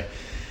space. So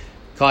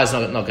Kai's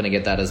not going to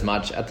get that as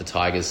much at the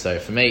Tigers. So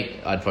for me,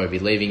 I'd probably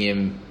be leaving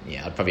him.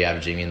 I'd probably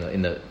averaging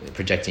him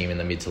projecting him in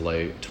the mid to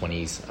low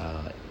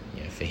 20s.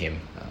 For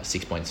him,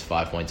 6 points,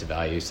 5 points of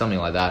value, something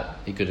like that.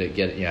 He could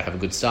have a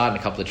good start and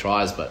a couple of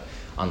tries, but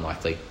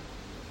unlikely.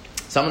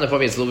 Someone that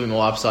probably has a little bit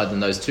more upside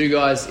than those 2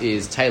 guys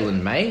is Taylor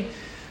May,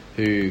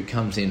 who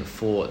comes in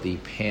for the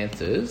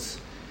Panthers.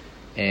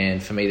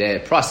 And for me, they're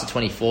priced at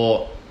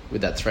 24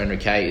 with that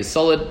 300k is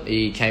solid.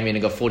 He came in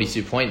and got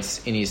 42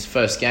 points in his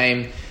first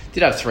game.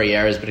 Did have 3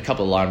 errors, but a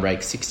couple of line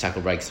breaks, 6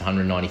 tackle breaks,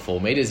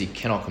 194 metres. You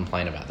cannot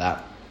complain about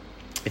that.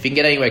 If you can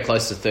get anywhere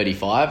close to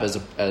 35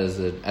 as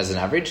an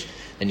average,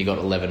 then you got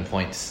 11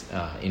 points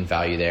in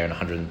value there and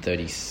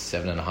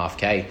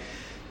 137.5k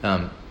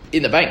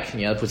in the bank.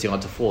 That puts you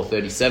on to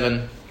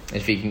 437.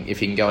 If he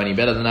can go any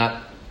better than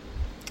that,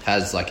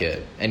 has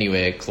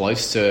anywhere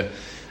close to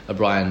a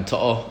Brian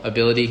To'o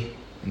ability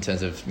in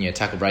terms of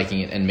tackle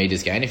breaking and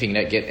metres gained. If you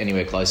can get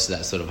anywhere close to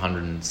that sort of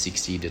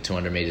 160 to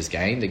 200 metres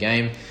gained a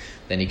game,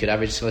 then he could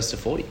average close to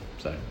 40.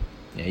 So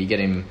you get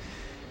him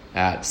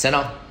at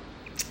centre.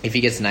 If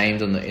he gets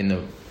named on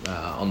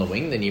the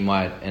wing, then you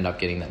might end up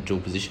getting that dual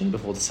position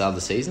before the start of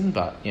the season.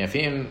 But for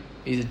him,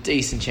 he's a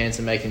decent chance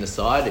of making the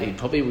side. He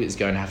probably is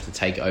going to have to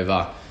take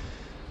over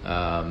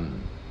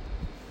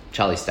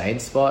Charlie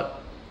Staines'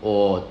 spot,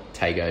 or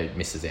Tago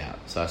misses out.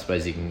 So I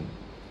suppose you can,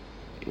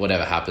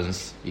 whatever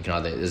happens, you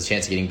can there's a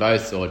chance of getting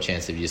both, or a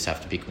chance that you just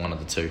have to pick one of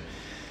the 2.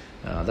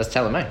 That's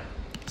Taylor May.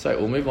 So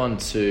we'll move on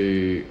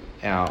to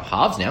our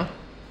halves now,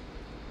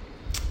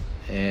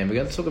 and we're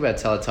going to talk about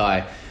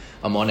Talatai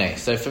Amone.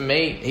 So for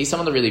me, he's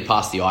someone that really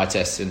passed the eye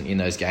test in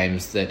those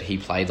games that he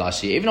played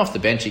last year. Even off the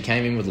bench, he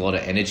came in with a lot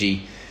of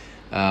energy.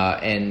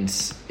 And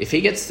if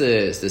he gets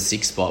the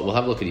 6th spot, we'll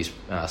have a look at his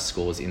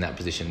scores in that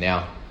position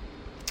now.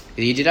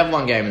 He did have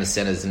 1 game in the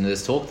centres, and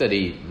there's talk that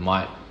he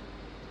might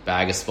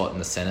bag a spot in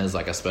the centres.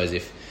 I suppose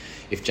if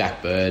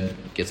Jack Bird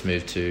gets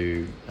moved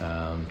to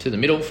the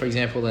middle, for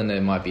example, then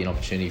there might be an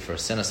opportunity for a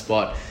centre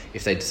spot.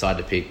 If they decide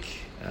to pick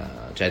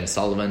Jaden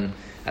Sullivan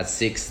at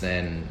 6,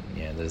 then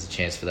there's a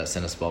chance for that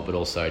centre spot, but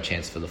also a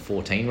chance for the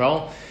 14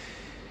 role.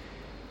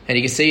 And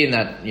you can see in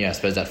that, I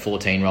suppose that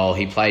 14 role,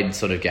 he played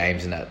sort of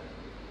games in that,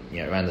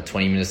 around the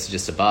 20 minutes to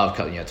just above,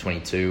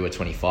 22 or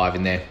 25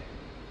 in there.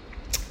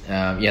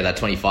 That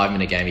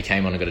 25-minute game, he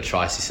came on and got a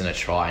try assist and a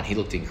try, and he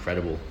looked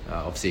incredible.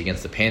 Obviously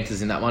against the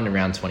Panthers in that one,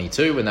 around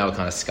 22, when they were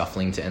kind of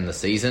scuffling to end the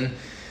season.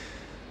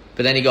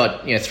 But then he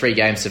got 3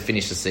 games to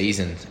finish the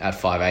season at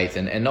 5/8,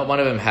 and not one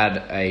of them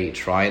had a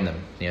try in them.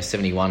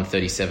 71,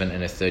 37,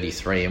 and a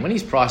 33. And when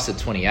he's priced at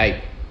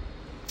 28,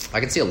 I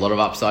can see a lot of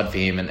upside for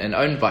him, and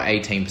owned by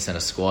 18%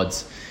 of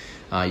squads.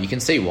 You can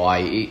see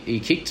why. He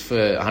kicked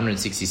for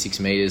 166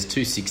 metres,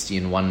 260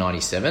 and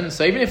 197.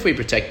 So even if we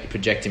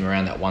project him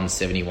around that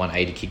 170,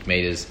 180 kick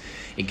metres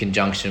in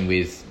conjunction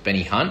with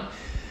Benny Hunt,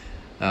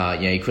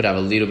 he could have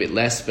a little bit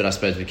less, but I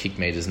suppose with kick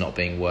metres not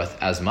being worth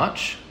as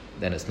much,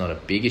 then it's not a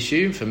big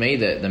issue. For me,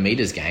 the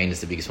metres gained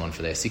is the biggest one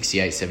for there,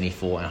 68,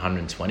 74 and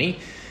 120.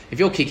 If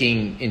you're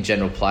kicking in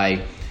general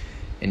play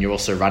and you're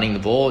also running the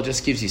ball, it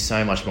just gives you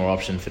so much more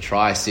option for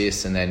try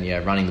assists, and then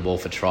running the ball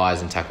for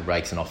tries and tackle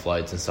breaks and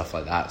offloads and stuff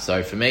like that.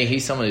 So for me,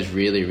 he's someone who's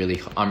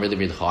I'm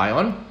really high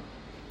on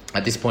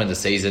at this point of the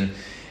season.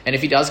 And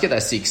if he does get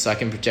that 6, I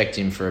can project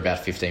him for about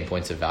 15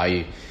 points of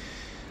value.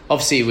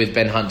 Obviously with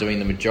Ben Hunt doing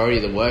the majority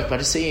of the work, but I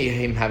just see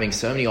him having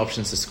so many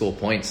options to score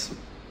points.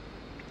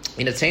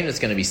 in a team that's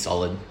going to be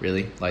solid,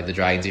 really, like the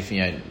Dragons.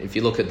 If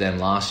you look at them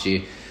last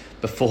year,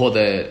 before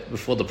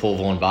the Paul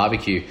Vaughan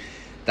barbecue,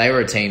 they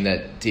were a team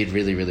that did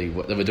they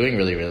were doing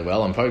really, really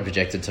well and probably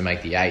projected to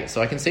make the 8.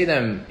 So I can see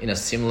them in a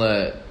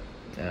similar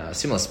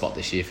spot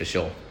this year for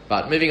sure.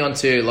 But moving on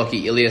to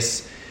Lockie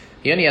Ilias,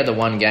 he only had the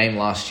one game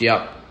last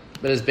year,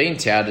 but has been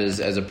touted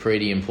as a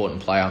pretty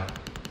important player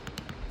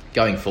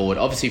going forward.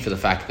 Obviously for the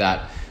fact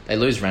that they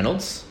lose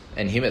Reynolds,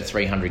 and him at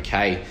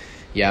 300k,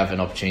 you have an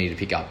opportunity to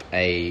pick up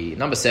a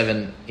number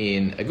 7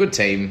 in a good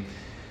team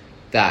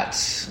that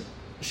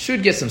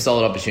should get some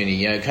solid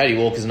opportunity. Cody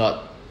Walker's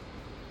not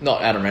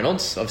Adam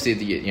Reynolds.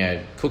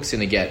 Obviously, Cook's going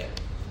to get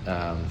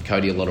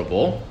Cody a lot of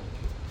ball.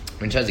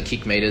 In terms of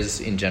kick meters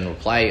in general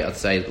play, I'd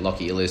say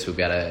Lockie Ilias will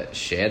be able to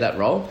share that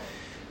role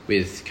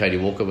with Cody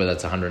Walker, whether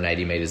that's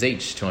 180 meters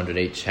each, 200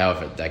 each,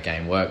 however that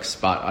game works.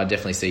 But I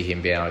definitely see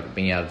him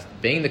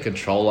being the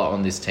controller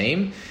on this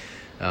team,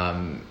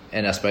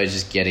 and I suppose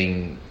just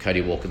getting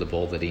Cody Walker the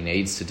ball that he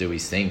needs to do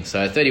his thing.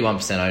 So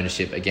 31%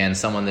 ownership, again,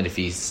 someone that if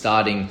he's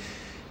starting,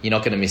 you're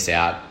not going to miss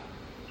out.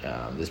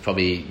 There's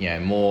probably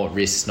more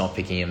risks not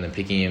picking him than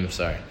picking him.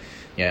 So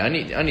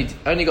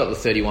only got the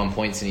 31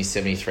 points in his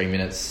 73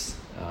 minutes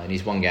in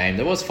his one game.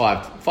 There was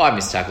five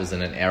missed tackles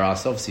and an error,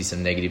 so obviously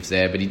some negatives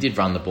there. But he did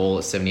run the ball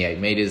at 78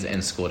 meters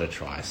and scored a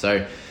try.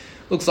 So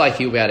looks like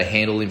he'll be able to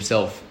handle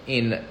himself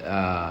in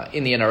the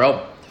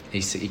NRL.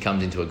 He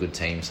comes into a good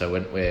team, so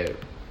we're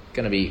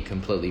going to be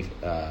completely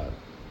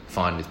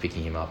fine with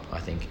picking him up, I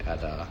think,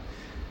 at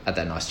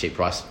that nice cheap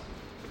price.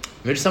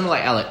 Move to someone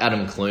like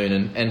Adam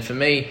Clune, and for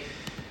me,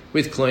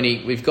 with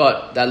Clooney, we've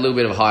got that little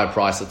bit of a higher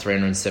price at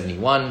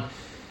 371.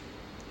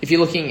 If you're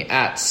looking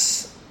at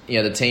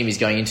the team he's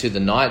going into,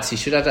 the Knights, he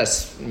should have that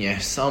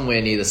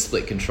somewhere near the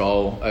split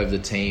control over the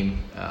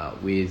team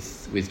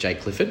with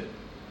Jake Clifford.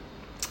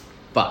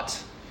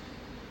 But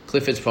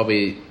Clifford's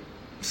probably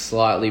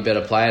slightly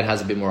better player and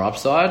has a bit more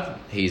upside.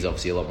 He's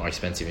obviously a lot more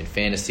expensive in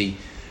fantasy,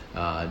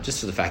 just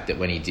for the fact that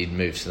when he did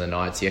move to the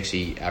Knights, he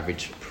actually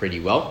averaged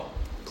pretty well.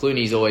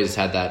 Clooney's always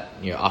had that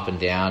up and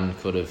down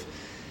sort of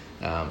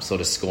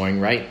scoring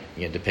rate,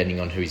 depending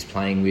on who he's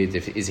playing with.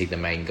 Is he the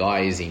main guy?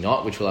 Is he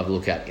not? Which we'll have a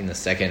look at in a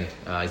second.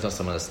 He's not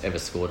someone that's ever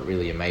scored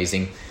really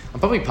amazing. I'm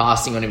probably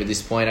passing on him at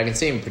this point. I can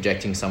see him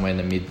projecting somewhere in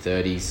the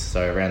mid-30s,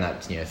 so around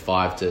that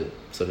 5 to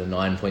sort of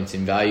 9 points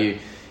in value,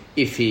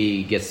 if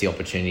he gets the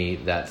opportunity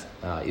that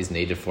is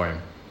needed for him.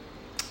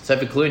 So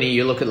for Clooney,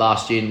 you look at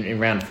last year in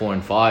round 4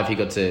 and 5, he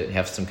got to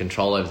have some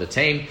control over the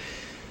team.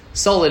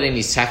 Solid in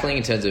his tackling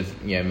in terms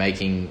of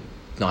making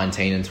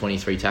 19 and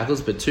 23 tackles,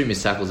 but 2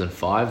 missed tackles and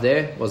 5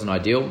 there wasn't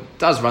ideal.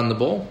 Does run the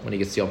ball when he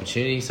gets the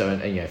opportunity, so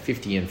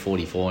 50 and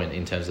 44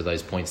 in terms of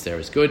those points there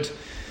is good.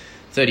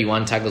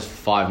 31 tackles for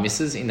 5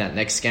 misses in that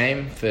next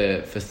game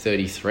for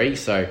 33,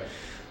 so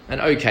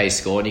an okay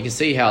score. And you can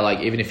see how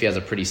even if he has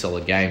a pretty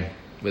solid game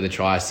with a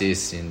try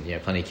assist and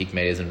plenty of kick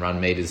meters and run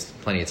meters,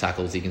 plenty of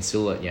tackles, he can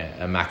still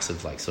a max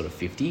of sort of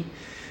 50.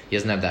 He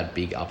doesn't have that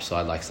big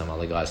upside like some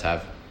other guys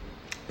have.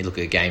 You look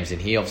at the games in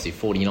here, obviously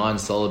 49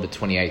 solid, but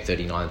 28,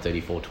 39,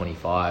 34,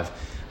 25,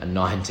 a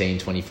 19,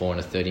 24, and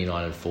a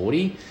 39 and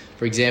 40,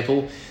 for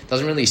example.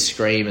 Doesn't really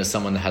scream as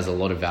someone that has a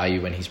lot of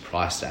value when he's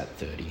priced at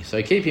 30.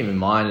 So keep him in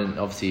mind, and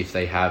obviously if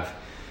they have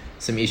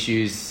some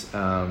issues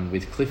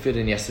with Clifford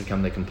and he has to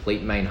become the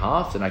complete main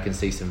half, then I can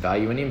see some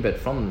value in him. But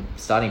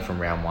starting from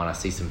round 1, I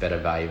see some better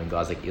value in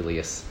guys like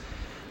Ilias.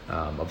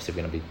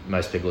 Obviously,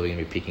 most people are going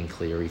to be picking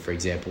Cleary, for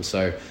example.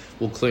 So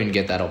will Clune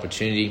get that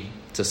opportunity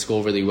to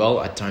score really well?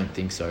 I don't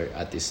think so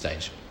at this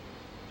stage.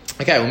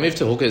 Okay, we'll move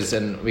to hookers,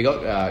 and we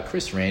got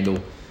Chris Randall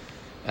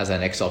as our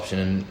next option.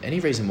 And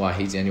any reason why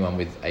he's the only one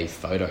with a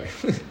photo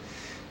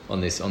on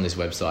this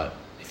website?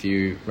 If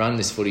you run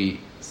this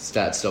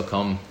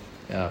footystats.com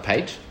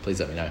page,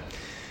 please let me know.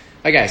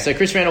 Okay, so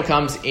Chris Randall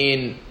comes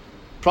in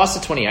price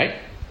at 28,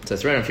 so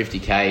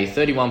 350k,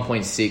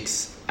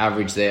 31.6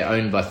 average there,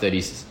 owned by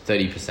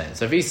 30%.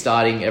 So if he's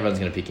starting, everyone's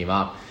going to pick him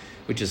up,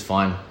 which is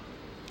fine.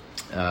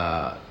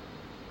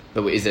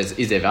 But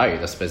is there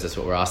value? I suppose that's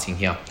what we're asking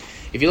here.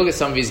 If you look at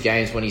some of his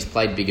games when he's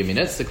played bigger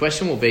minutes, the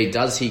question will be,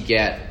 does he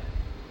get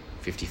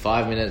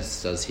 55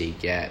 minutes? Does he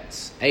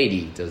get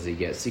 80? Does he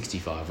get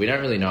 65? We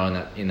don't really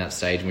know in that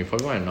stage, and we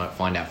probably won't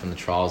find out from the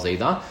trials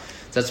either.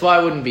 So that's why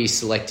I wouldn't be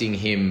selecting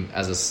him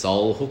as a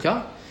sole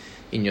hooker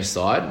in your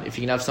side. If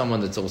you can have someone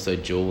that's also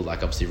dual,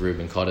 like obviously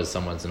Ruben Cotter,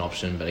 someone's an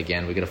option, but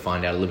again, we're going to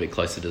find out a little bit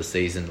closer to the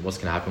season what's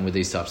going to happen with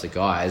these types of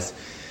guys.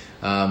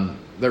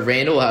 But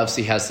Randall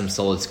obviously has some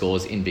solid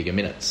scores in bigger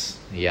minutes.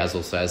 He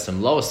also has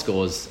some lower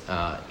scores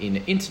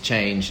in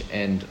interchange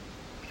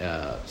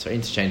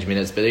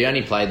minutes, but he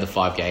only played the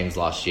 5 games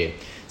last year.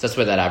 So that's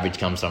where that average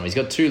comes from. He's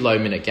got 2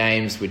 low-minute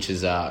games, which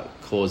has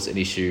caused an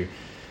issue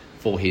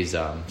for his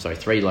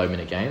 3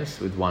 low-minute games,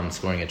 with 1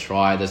 scoring a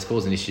try. That's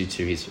caused an issue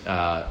to his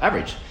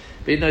average.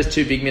 But in those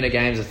 2 big-minute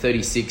games, a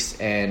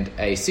 36 and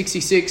a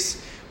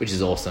 66, which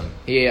is awesome.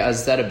 He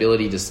has that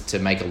ability to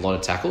make a lot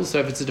of tackles. So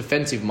if it's a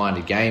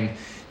defensive-minded game,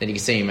 then you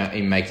can see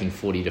him making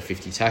 40 to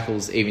 50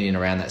 tackles, even in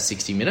around that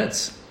 60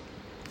 minutes.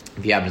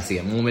 If he happens to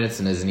get more minutes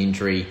and there's an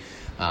injury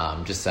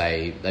just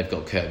say they've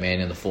got Kurt Mann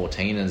in the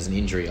 14 and there's an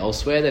injury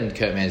elsewhere, then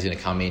Kurt Mann's going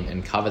to come in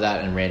and cover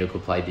that, and Randall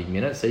could play big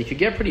minutes. So you could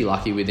get pretty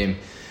lucky with him.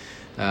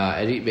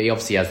 He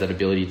obviously has that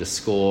ability to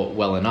score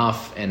well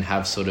enough and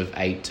have sort of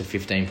 8 to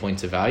 15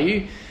 points of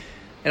value.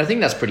 And I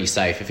think that's pretty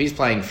safe. If he's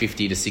playing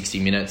 50 to 60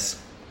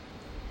 minutes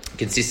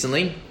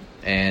consistently,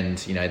 and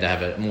they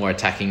have a more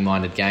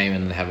attacking-minded game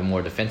and they have a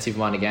more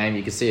defensive-minded game,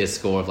 you can see a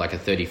score of like a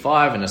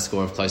 35 and a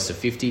score of close to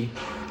 50.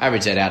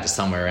 Average that out to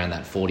somewhere around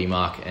that 40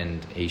 mark,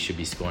 and he should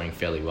be scoring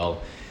fairly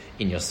well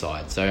in your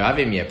side. So I have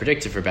him,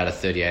 predicted for about a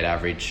 38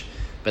 average,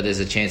 but there's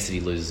a chance that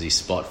he loses his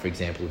spot, for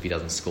example, if he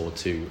doesn't score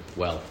too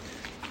well.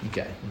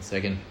 Okay, 1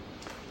 second.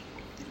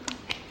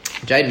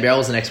 Jayden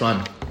Berrell's the next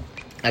one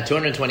at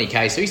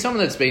 220k. So he's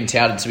someone that's been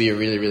touted to be a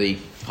really, really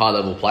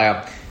high-level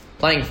player,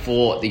 playing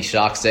for the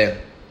Sharks there.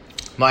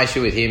 My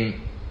issue with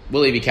him,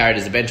 will he be carried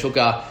as a bench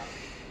hooker?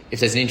 If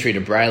there's an injury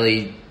to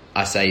Brayley,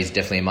 I say he's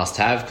definitely a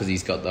must-have because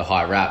he's got the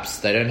high wraps.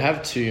 They don't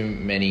have too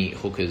many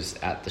hookers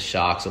at the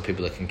Sharks or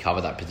people that can cover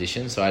that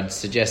position. So I'd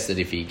suggest that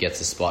if he gets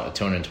a spot at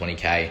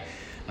 220k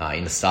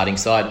in the starting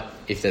side,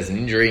 if there's an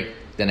injury,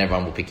 then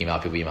everyone will pick him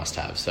up. He'll be a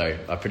must-have. So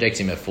I predict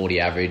him at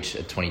 40 average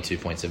at 22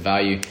 points of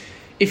value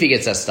if he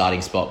gets that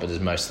starting spot, but it's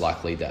most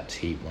likely that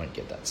he won't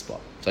get that spot.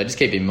 So just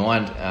keep in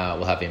mind,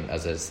 we'll have him,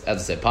 as I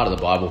said, part of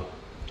the Bible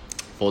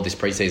for this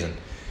preseason.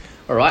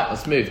 All right,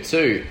 let's move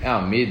to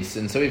our mids.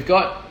 And so we've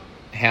got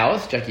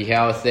Howarth, Jackie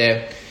Howarth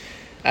there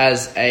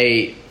as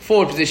a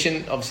forward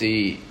position.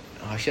 Obviously,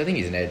 actually, I think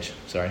he's an edge.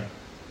 Sorry.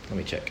 Let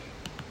me check.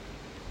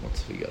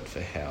 What's we got for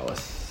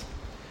Howarth?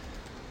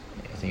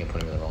 Yeah, I think I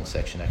put him in the wrong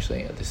section,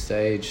 actually, at this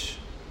stage.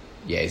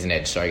 Yeah, he's an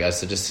edge. Sorry, guys.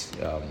 So just,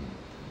 how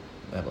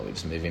about we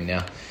just move him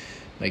now?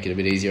 Make it a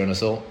bit easier on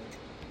us all.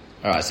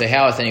 All right, so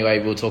Howarth, anyway,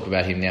 we'll talk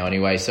about him now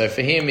anyway. So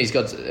for him, he's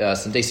got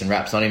some decent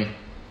wraps on him.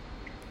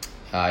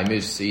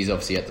 He's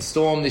obviously at the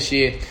Storm this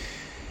year,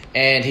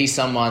 and he's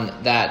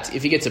someone that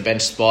if he gets a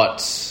bench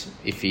spot,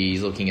 if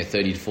he's looking at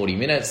 30 to 40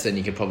 minutes, then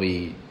you could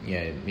probably,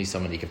 he's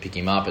someone you could pick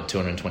him up at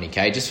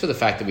 220k, just for the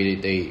fact that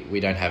we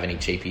don't have any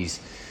cheapies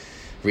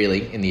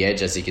really in the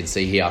edge, as you can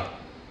see here,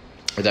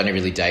 with only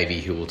really Davey,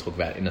 who we'll talk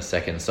about in a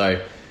second.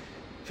 So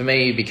for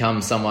me, he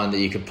becomes someone that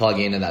you could plug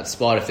in at that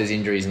spot. If there's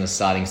injuries in the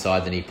starting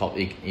side, then he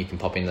can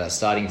pop into that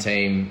starting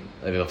team.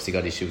 They've obviously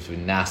got issues with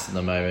Nas at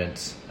the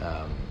moment.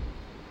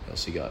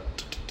 Also got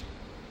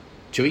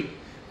Chewy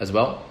as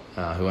well,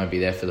 who won't be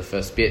there for the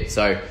first bit.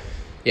 So,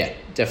 yeah,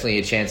 definitely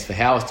a chance for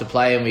Howarth to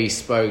play. And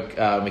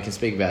we can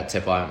speak about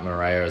Tepai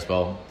Morea as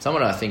well.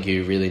 Someone I think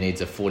who really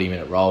needs a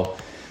 40-minute role.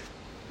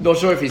 Not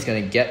sure if he's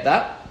going to get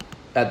that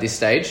at this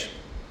stage.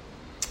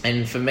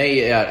 And for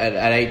me,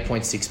 at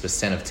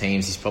 8.6% of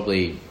teams, he's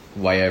probably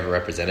way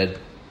overrepresented.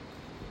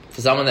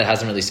 For someone that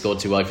hasn't really scored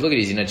too well, if you look at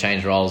his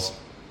interchange roles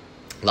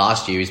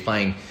last year, he's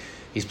playing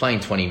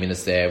 20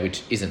 minutes there,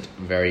 which isn't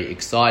very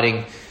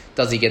exciting.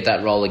 Does he get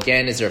that role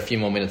again? Is there a few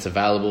more minutes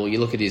available? You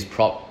look at his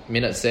prop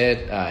minutes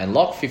there, and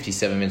lock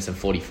 57 minutes and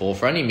 44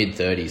 for only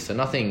mid-30s, so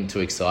nothing too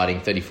exciting,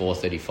 34,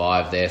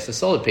 35 there. So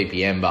solid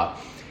PPM, but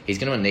he's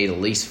going to need at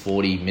least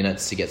 40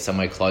 minutes to get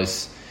somewhere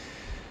close,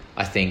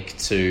 I think,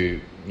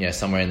 to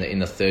somewhere in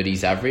the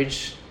 30s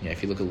average.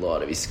 If you look at a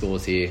lot of his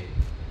scores here,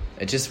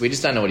 we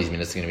just don't know what his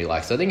minutes are going to be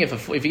like. So I think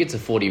if he gets a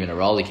 40-minute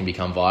role, he can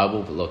become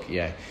viable. But look,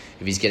 if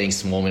he's getting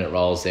small minute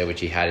roles there, which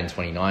he had in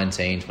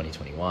 2019,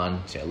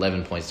 2021,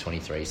 11 points,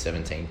 23,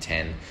 17,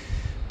 10,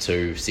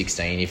 2,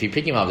 16. If you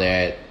pick him up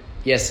there,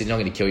 yes, he's not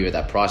going to kill you at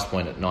that price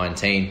point at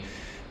 19,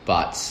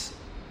 but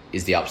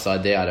is the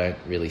upside there? I don't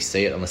really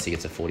see it unless he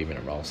gets a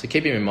 40-minute role. So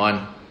keep him in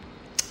mind.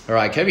 All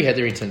right, Kobe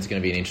Hetherington's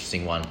going to be an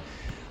interesting one.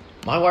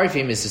 My worry for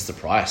him is just the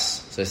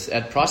price. So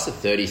at price of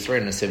 30,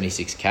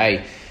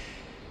 376k,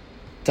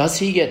 does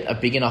he get a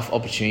big enough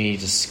opportunity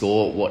to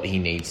score what he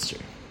needs to?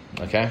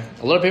 Okay,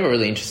 a lot of people are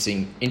really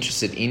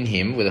interested in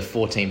him with a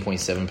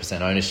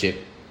 14.7% ownership.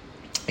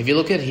 If you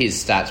look at his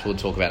stats, we'll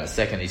talk about in a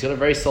second, he's got a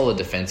very solid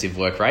defensive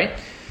work rate.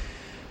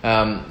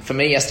 For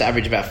me, he has to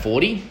average about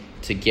 40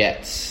 to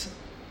get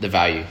the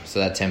value, so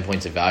that 10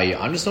 points of value.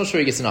 I'm just not sure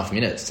he gets enough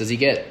minutes. Does he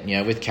get,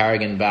 with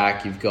Carrigan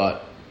back, you've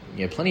got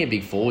plenty of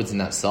big forwards in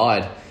that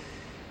side.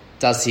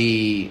 Does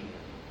he,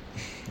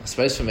 I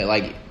suppose for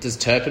me, does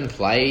Turpin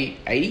play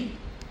 80?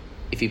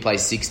 If he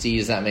plays 60,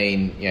 does that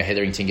mean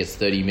Hetherington gets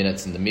 30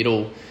 minutes in the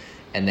middle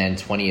and then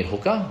 20 at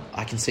hooker?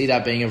 I can see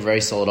that being a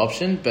very solid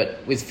option,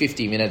 but with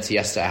 50 minutes, he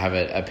has to have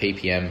a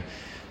PPM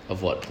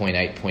of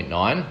 0.8,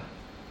 0.9,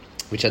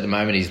 which at the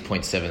moment is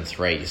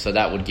 0.73. So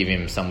that would give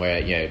him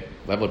somewhere,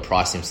 that would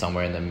price him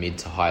somewhere in the mid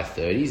to high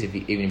 30s,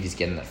 even if he's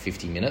getting that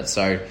 50 minutes.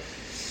 So,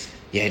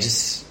 yeah,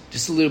 just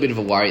a little bit of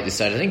a worry at this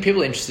stage. I think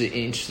people are interested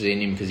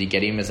in him because you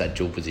get him as that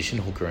dual position,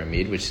 hooker and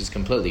mid, which is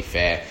completely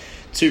fair.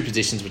 Two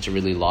positions which are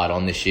really light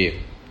on this year.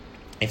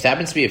 If there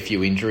happens to be a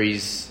few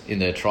injuries in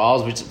the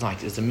trials, which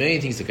there's a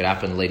million things that could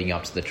happen leading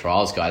up to the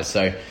trials, guys.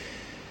 So,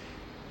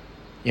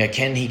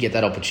 can he get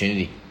that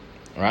opportunity?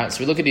 All right.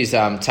 So we look at his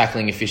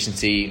tackling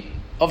efficiency.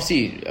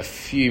 Obviously, a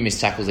few missed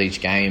tackles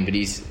each game, but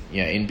he's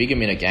in bigger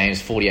minute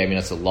games, 48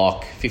 minutes at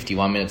lock,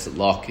 51 minutes at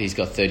lock. He's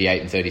got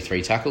 38 and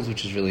 33 tackles,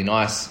 which is really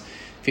nice.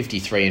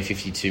 53 and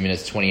 52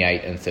 minutes,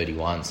 28 and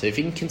 31. So if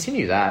he can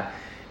continue that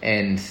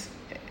and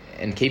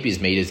keep his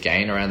meters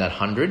gain around that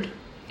 100,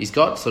 he's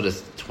got sort of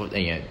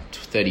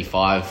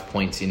 35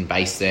 points in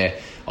base there,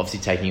 obviously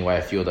taking away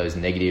a few of those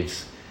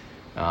negatives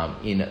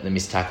in the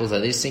missed tackles. I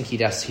just think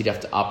he'd have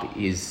to up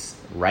his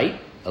rate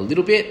a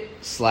little bit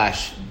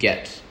 /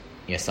 get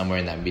somewhere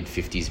in that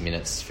mid-50s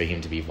minutes for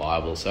him to be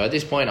viable. So at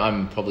this point,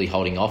 I'm probably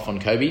holding off on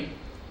Kobe,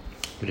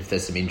 but if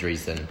there's some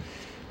injuries, then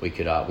we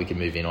could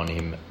move in on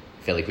him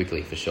fairly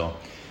quickly for sure.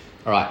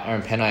 All right,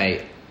 Aaron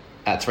Pene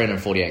at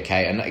 348k,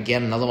 and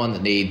again another one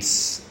that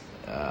needs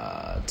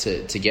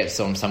to get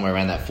somewhere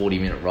around that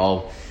 40-minute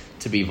role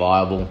to be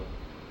viable,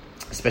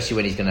 especially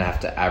when he's going to have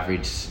to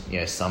average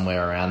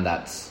somewhere around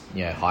that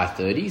high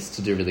 30s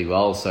to do really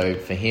well. So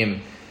for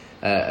him,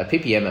 a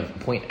PPM of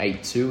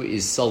 0.82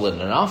 is solid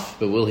enough,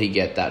 but will he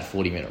get that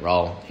 40-minute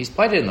role? He's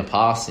played it in the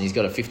past, and he's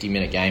got a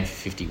 50-minute game for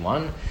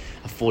 51,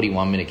 a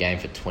 41-minute game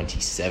for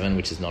 27,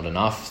 which is not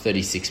enough.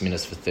 36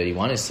 minutes for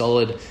 31 is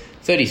solid.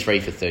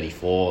 33 for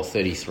 34,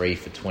 33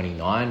 for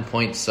 29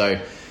 points. So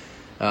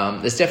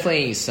there's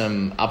definitely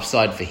some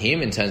upside for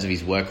him in terms of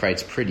his work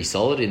rate's pretty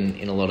solid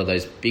in a lot of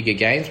those bigger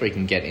games where he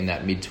can get in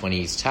that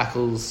mid-20s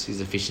tackles. His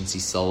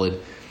efficiency's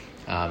solid.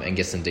 And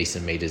get some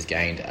decent meters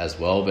gained as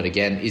well. But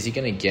again, is he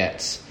going to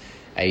get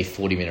a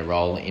 40-minute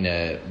role in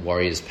a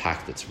Warriors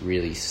pack that's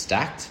really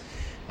stacked?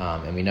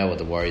 And we know what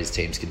the Warriors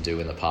teams can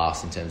do in the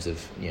past in terms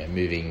of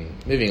moving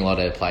a lot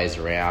of players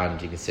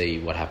around. You can see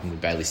what happened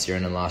with Bailey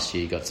Sirenen last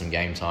year. He got some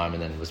game time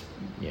and then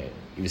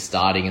he was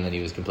starting and then he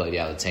was completely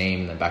out of the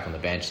team and then back on the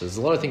bench. So there's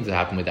a lot of things that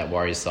happen with that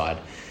Warriors side.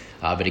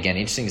 But again,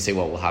 interesting to see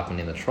what will happen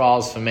in the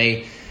trials for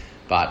me.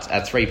 But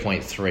at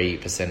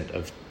 3.3%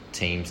 of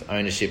teams'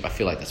 ownership, I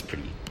feel like that's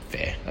pretty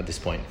fair at this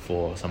point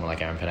for someone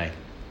like Aaron Pene.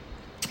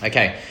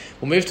 Okay,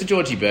 we'll move to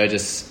Georgie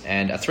Burgess,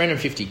 and at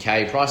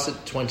 350k, priced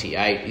at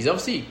 28. He's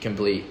obviously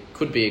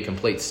could be a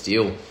complete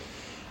steal.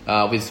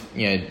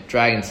 With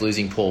Dragons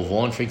losing Paul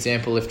Vaughan, for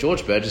example, if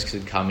George Burgess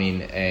could come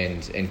in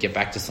and get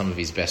back to some of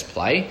his best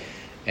play,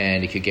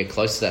 and he could get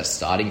close to that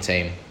starting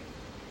team,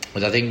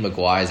 because I think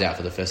Maguire's out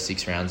for the first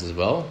 6 rounds as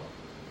well.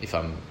 If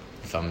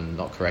I'm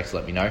not correct,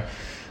 let me know.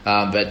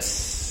 But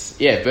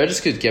yeah, if Burgess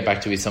could get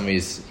back to some of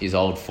his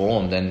old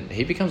form, then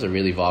he becomes a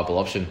really viable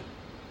option.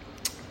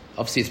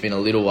 Obviously, it's been a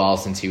little while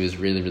since he was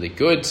really, really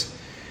good.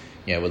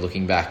 We're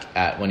looking back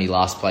at when he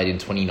last played in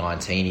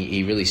 2019.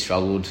 He really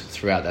struggled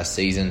throughout that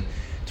season.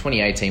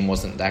 2018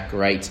 wasn't that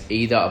great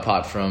either,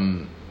 apart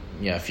from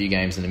a few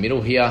games in the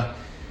middle here.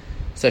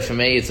 So for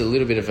me, it's a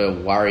little bit of a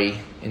worry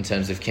in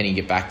terms of can he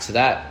get back to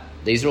that.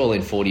 These are all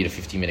in 40 to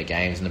 50-minute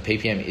games, and the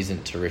PPM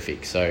isn't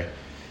terrific. So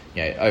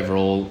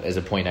overall as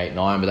a 0.89,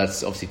 but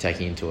that's obviously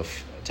taking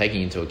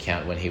into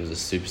account when he was a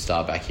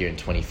superstar back here in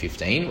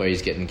 2015, where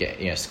he's getting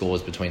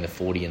scores between the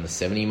 40 and the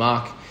 70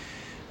 mark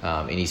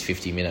in his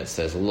 50 minutes.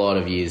 There's a lot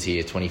of years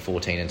here,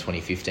 2014 and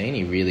 2015.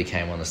 He really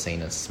came on the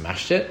scene and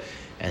smashed it,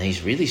 and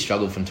he's really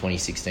struggled from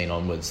 2016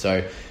 onwards.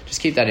 So just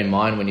keep that in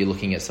mind when you're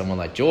looking at someone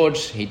like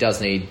George. He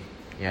does need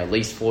at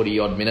least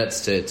 40-odd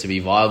minutes to be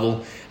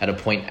viable at a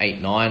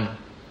 0.89.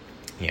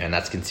 And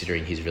that's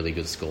considering his really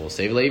good score.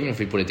 So even if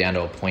we put it down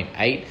to a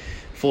 0.8,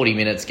 40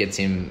 minutes gets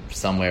him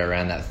somewhere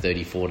around that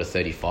 34 to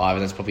 35,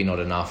 and that's probably not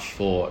enough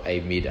for a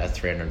mid at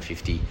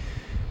 350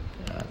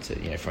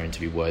 for him to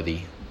be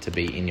worthy to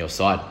be in your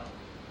side.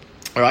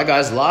 All right,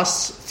 guys,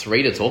 last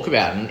 3 to talk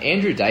about, and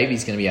Andrew Davies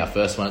is going to be our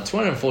first one at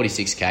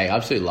 246k. I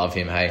absolutely love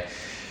him. Hey,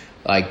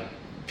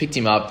 picked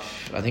him up.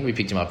 I think we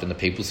picked him up in the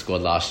People's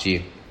Squad last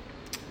year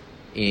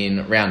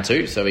in round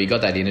 2. So he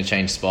got that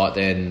interchange spot.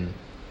 Then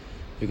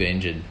who got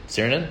injured?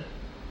 Sirenen?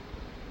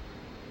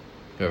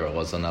 Whoever it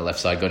was on that left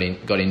side got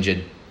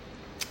injured,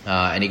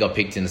 and he got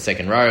picked in the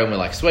second row, and we're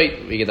like,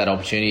 sweet, we get that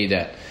opportunity.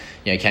 That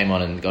came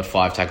on and got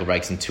 5 tackle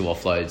breaks and 2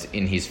 offloads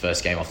in his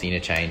first game off the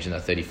interchange in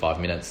that 35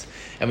 minutes.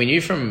 And we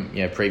knew from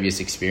previous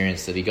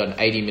experience that he got an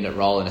 80-minute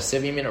role and a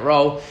 70-minute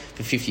role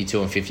for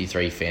 52 and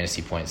 53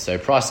 fantasy points. So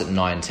priced at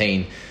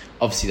 19,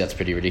 obviously that's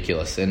pretty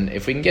ridiculous. And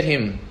if we can get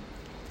him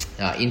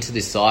into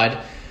this side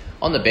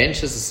on the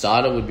bench as a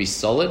starter, would be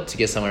solid to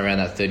get somewhere around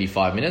that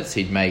 35 minutes.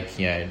 He'd make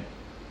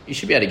you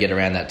should be able to get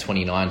around that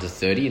 29 to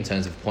 30 in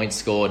terms of points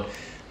scored.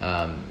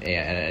 And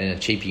a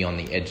cheapie on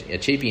the edge, a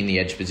cheapie in the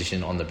edge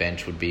position on the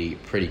bench would be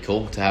pretty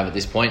cool to have at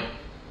this point.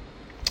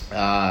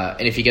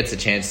 And if he gets a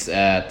chance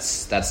at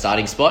that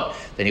starting spot,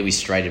 then he'll be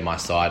straight in my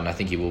side, and I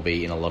think he will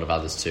be in a lot of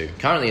others too.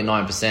 Currently at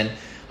 9%,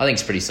 I think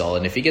it's pretty solid.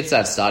 And if he gets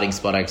that starting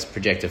spot, I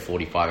project a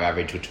 45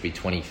 average, which would be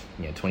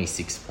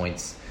 26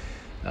 points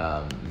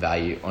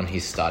value on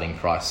his starting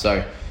price.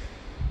 So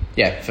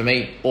yeah, for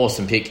me,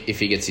 awesome pick if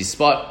he gets his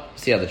spot.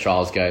 See how the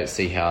trials go,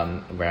 see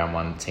how round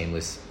 1 team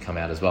lists come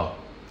out as well.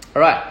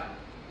 All right,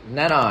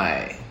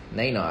 Nanai,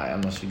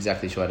 I'm not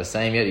exactly sure how to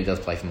say him yet. He does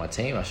play for my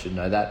team, I should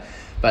know that.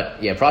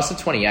 But yeah, price of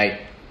 28.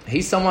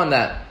 He's someone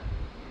that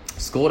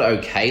scored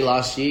okay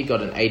last year,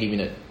 got an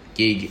 80-minute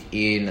gig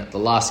in the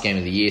last game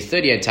of the year.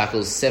 38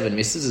 tackles, 7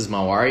 misses is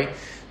my worry.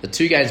 The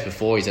 2 games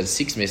before, he's had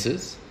 6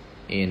 misses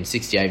in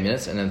 68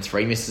 minutes and then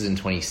 3 misses in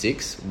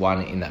 26,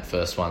 1 in that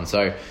first one.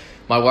 So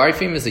My worry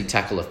for him is the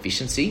tackle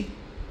efficiency.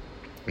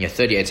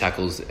 38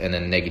 tackles and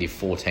then negative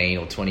 14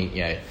 or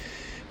 20,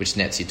 which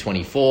nets you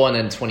 24, and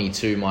then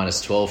 22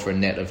 minus 12 for a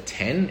net of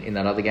 10 in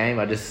that other game.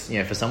 I just,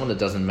 for someone that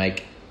doesn't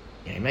make,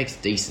 he makes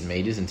decent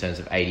meters in terms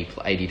of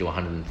 80 to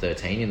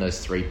 113 in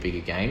those three bigger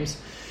games.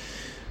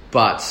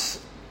 But,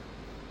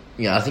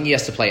 I think he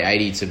has to play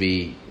 80 to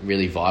be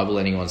really viable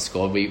in anyone's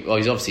squad. He's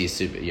obviously a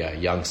super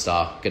young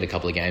star, got a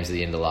couple of games at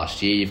the end of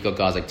last year. You've got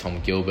guys like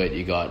Tom Gilbert,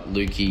 you got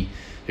Lukey,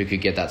 who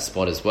could get that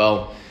spot as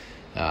well.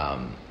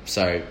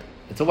 So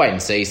it's a wait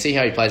and see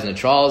how he plays in the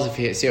trials,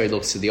 see how he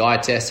looks to the eye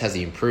test. Has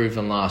he improved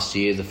on last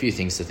year? There's a few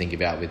things to think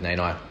about with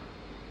Nanai.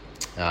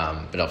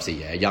 But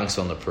obviously, young's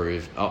on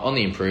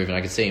the improve, and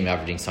I could see him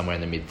averaging somewhere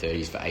in the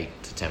mid-30s for 8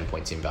 to 10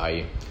 points in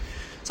value.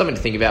 Something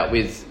to think about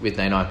with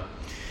Nanai.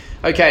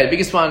 Okay, the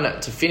biggest one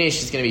to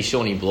finish is going to be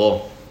Shawnee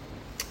Blore.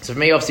 So for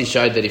me, obviously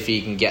showed that if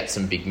he can get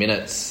some big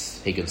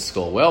minutes, he can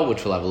score well,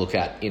 which we'll have a look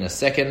at in a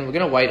second. We're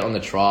going to wait on the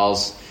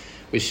trials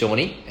with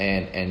Shawnee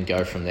and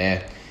go from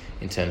there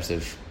in terms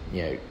of,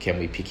 can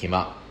we pick him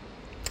up?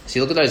 So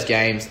you look at those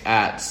games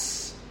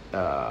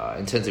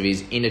in terms of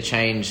his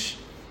interchange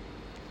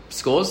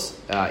scores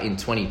in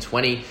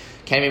 2020,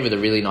 came in with a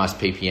really nice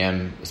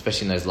PPM,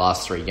 especially in those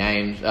last three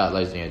games,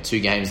 those 2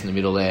 games in the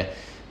middle there.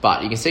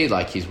 But you can see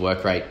his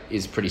work rate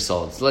is pretty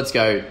solid. So let's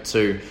go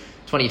to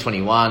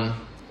 2021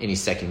 in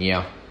his second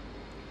year.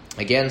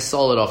 Again,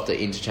 solid off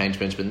the interchange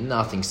bench, but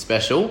nothing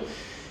special.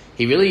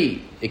 He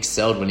really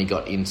excelled when he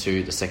got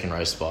into the second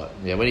row spot.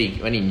 When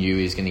he knew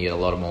he was going to get a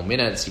lot of more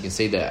minutes, you can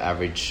see the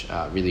average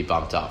really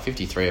bumped up.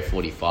 53 of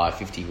 45,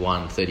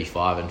 51,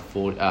 35, and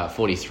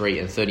 43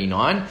 and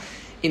 39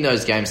 in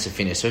those games to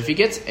finish. So if he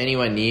gets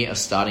anywhere near a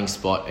starting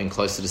spot and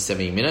closer to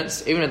 70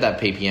 minutes, even at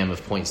that PPM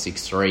of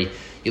 0.63,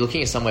 you're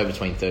looking at somewhere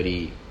between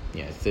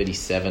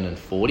 37 and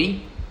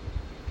 40.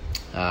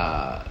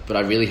 But I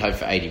really hope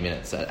for 80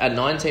 minutes. At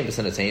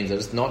 19% of teams, I'm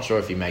just not sure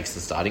if he makes the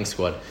starting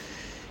squad.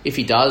 If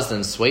he does,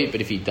 then sweet. But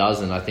if he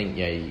doesn't, I think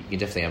you can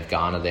definitely have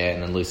Garner there,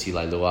 and then Lucy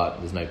Leilua.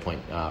 There's no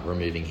point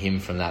removing him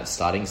from that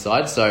starting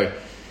side. So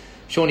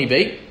Shawnee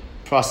B,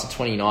 priced at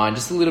 29,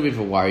 just a little bit of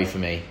a worry for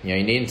me. You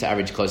need him to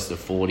average closer to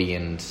 40,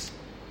 and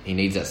he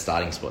needs that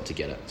starting spot to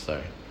get it. So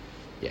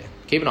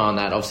keep an eye on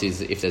that.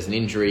 Obviously, if there's an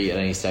injury at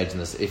any stage in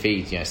this, if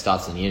he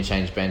starts on the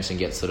interchange bench and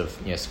gets sort of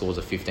scores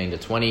of 15 to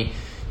 20,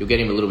 you'll get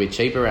him a little bit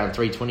cheaper, around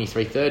 320,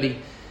 330.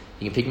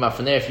 You can pick him up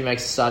from there if he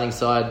makes the starting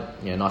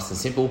side, nice and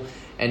simple.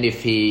 And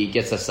if he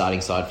gets the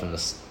starting side from the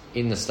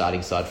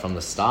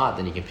start,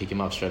 then you can pick him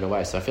up straight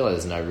away. So I feel like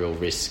there's no real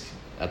risk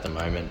at the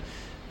moment.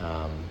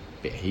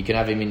 You can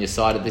have him in your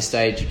side at this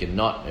stage. You can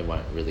not. It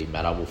won't really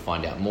matter. We'll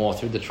find out more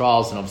through the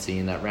trials and obviously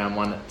in that round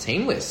 1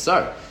 team list.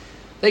 So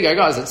there you go,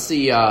 guys. That's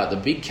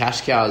the big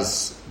cash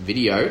cows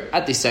video.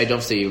 At this stage,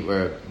 obviously,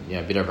 we're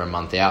a bit over a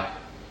month out.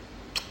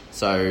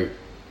 So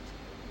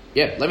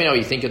let me know what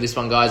you think of this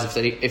one, guys.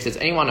 If there's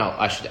anyone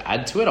I should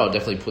add to it, I'll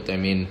definitely put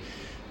them in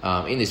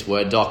this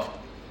Word doc,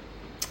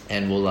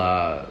 and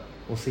we'll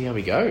see how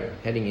we go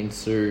heading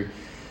into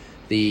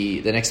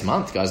the next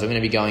month, guys. I'm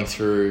going to be going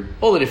through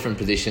all the different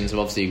positions.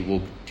 Obviously,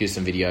 we'll do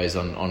some videos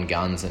on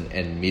guns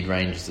and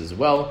mid-ranges as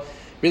well.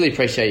 Really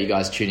appreciate you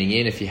guys tuning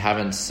in. If you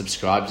haven't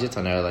subscribed yet,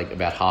 I know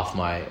about half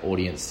my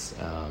audience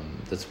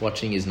that's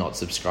watching is not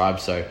subscribed,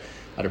 so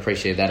I'd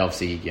appreciate that.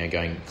 Obviously,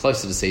 going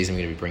closer to season,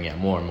 we're going to be bringing out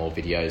more and more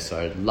videos, so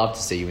I'd love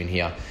to see you in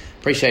here.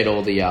 Appreciate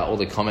all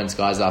the comments,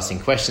 guys, asking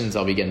questions.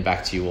 I'll be getting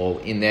back to you all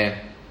in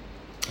there.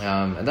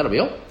 And that'll be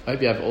all. I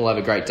hope you all have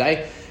a great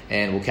day,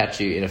 and we'll catch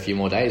you in a few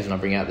more days when I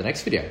bring out the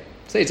next video.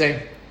 See you, team.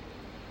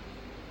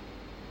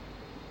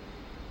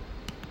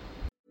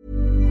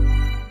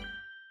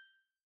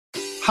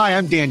 Hi,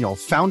 I'm Daniel,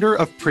 founder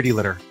of Pretty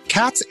Litter.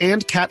 Cats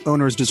and cat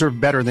owners deserve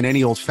better than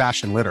any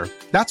old-fashioned litter.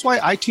 That's why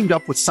I teamed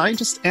up with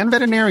scientists and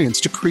veterinarians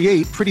to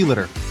create Pretty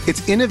Litter.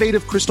 Its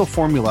innovative crystal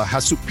formula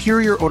has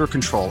superior odor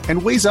control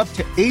and weighs up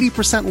to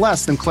 80%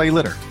 less than clay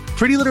litter.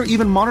 Pretty Litter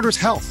even monitors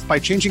health by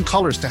changing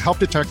colors to help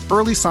detect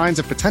early signs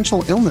of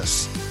potential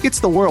illness. It's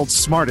the world's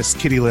smartest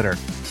kitty litter.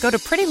 Go to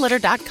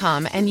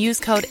prettylitter.com and use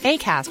code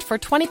ACAST for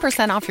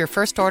 20% off your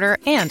first order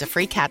and a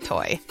free cat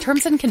toy.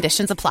 Terms and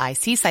conditions apply.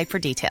 See site for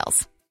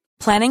details.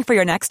 Planning for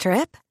your next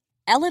trip?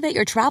 Elevate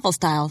your travel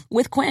style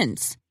with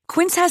Quince.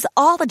 Quince has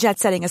all the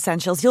jet-setting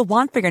essentials you'll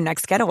want for your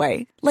next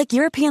getaway, like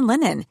European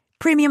linen,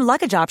 premium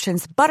luggage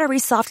options, buttery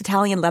soft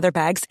Italian leather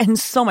bags, and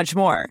so much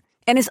more.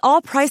 And is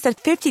all priced at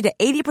 50 to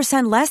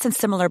 80% less than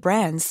similar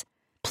brands.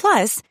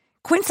 Plus,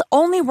 Quince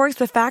only works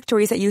with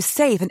factories that use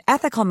safe and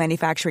ethical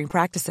manufacturing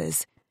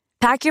practices.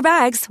 Pack your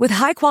bags with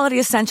high-quality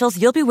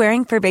essentials you'll be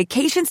wearing for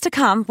vacations to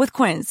come with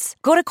Quince.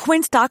 Go to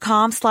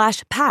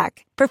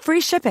quince.com/pack for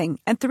free shipping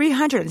and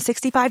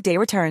 365-day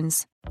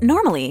returns.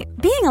 Normally,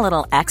 being a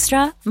little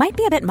extra might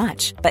be a bit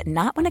much, but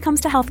not when it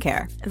comes to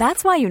healthcare.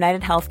 That's why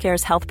United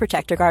Healthcare's Health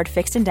Protector Guard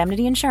fixed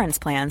indemnity insurance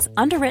plans,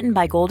 underwritten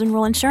by Golden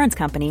Rule Insurance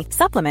Company,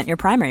 supplement your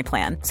primary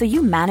plan so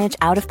you manage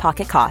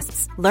out-of-pocket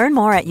costs. Learn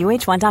more at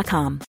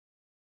uh1.com.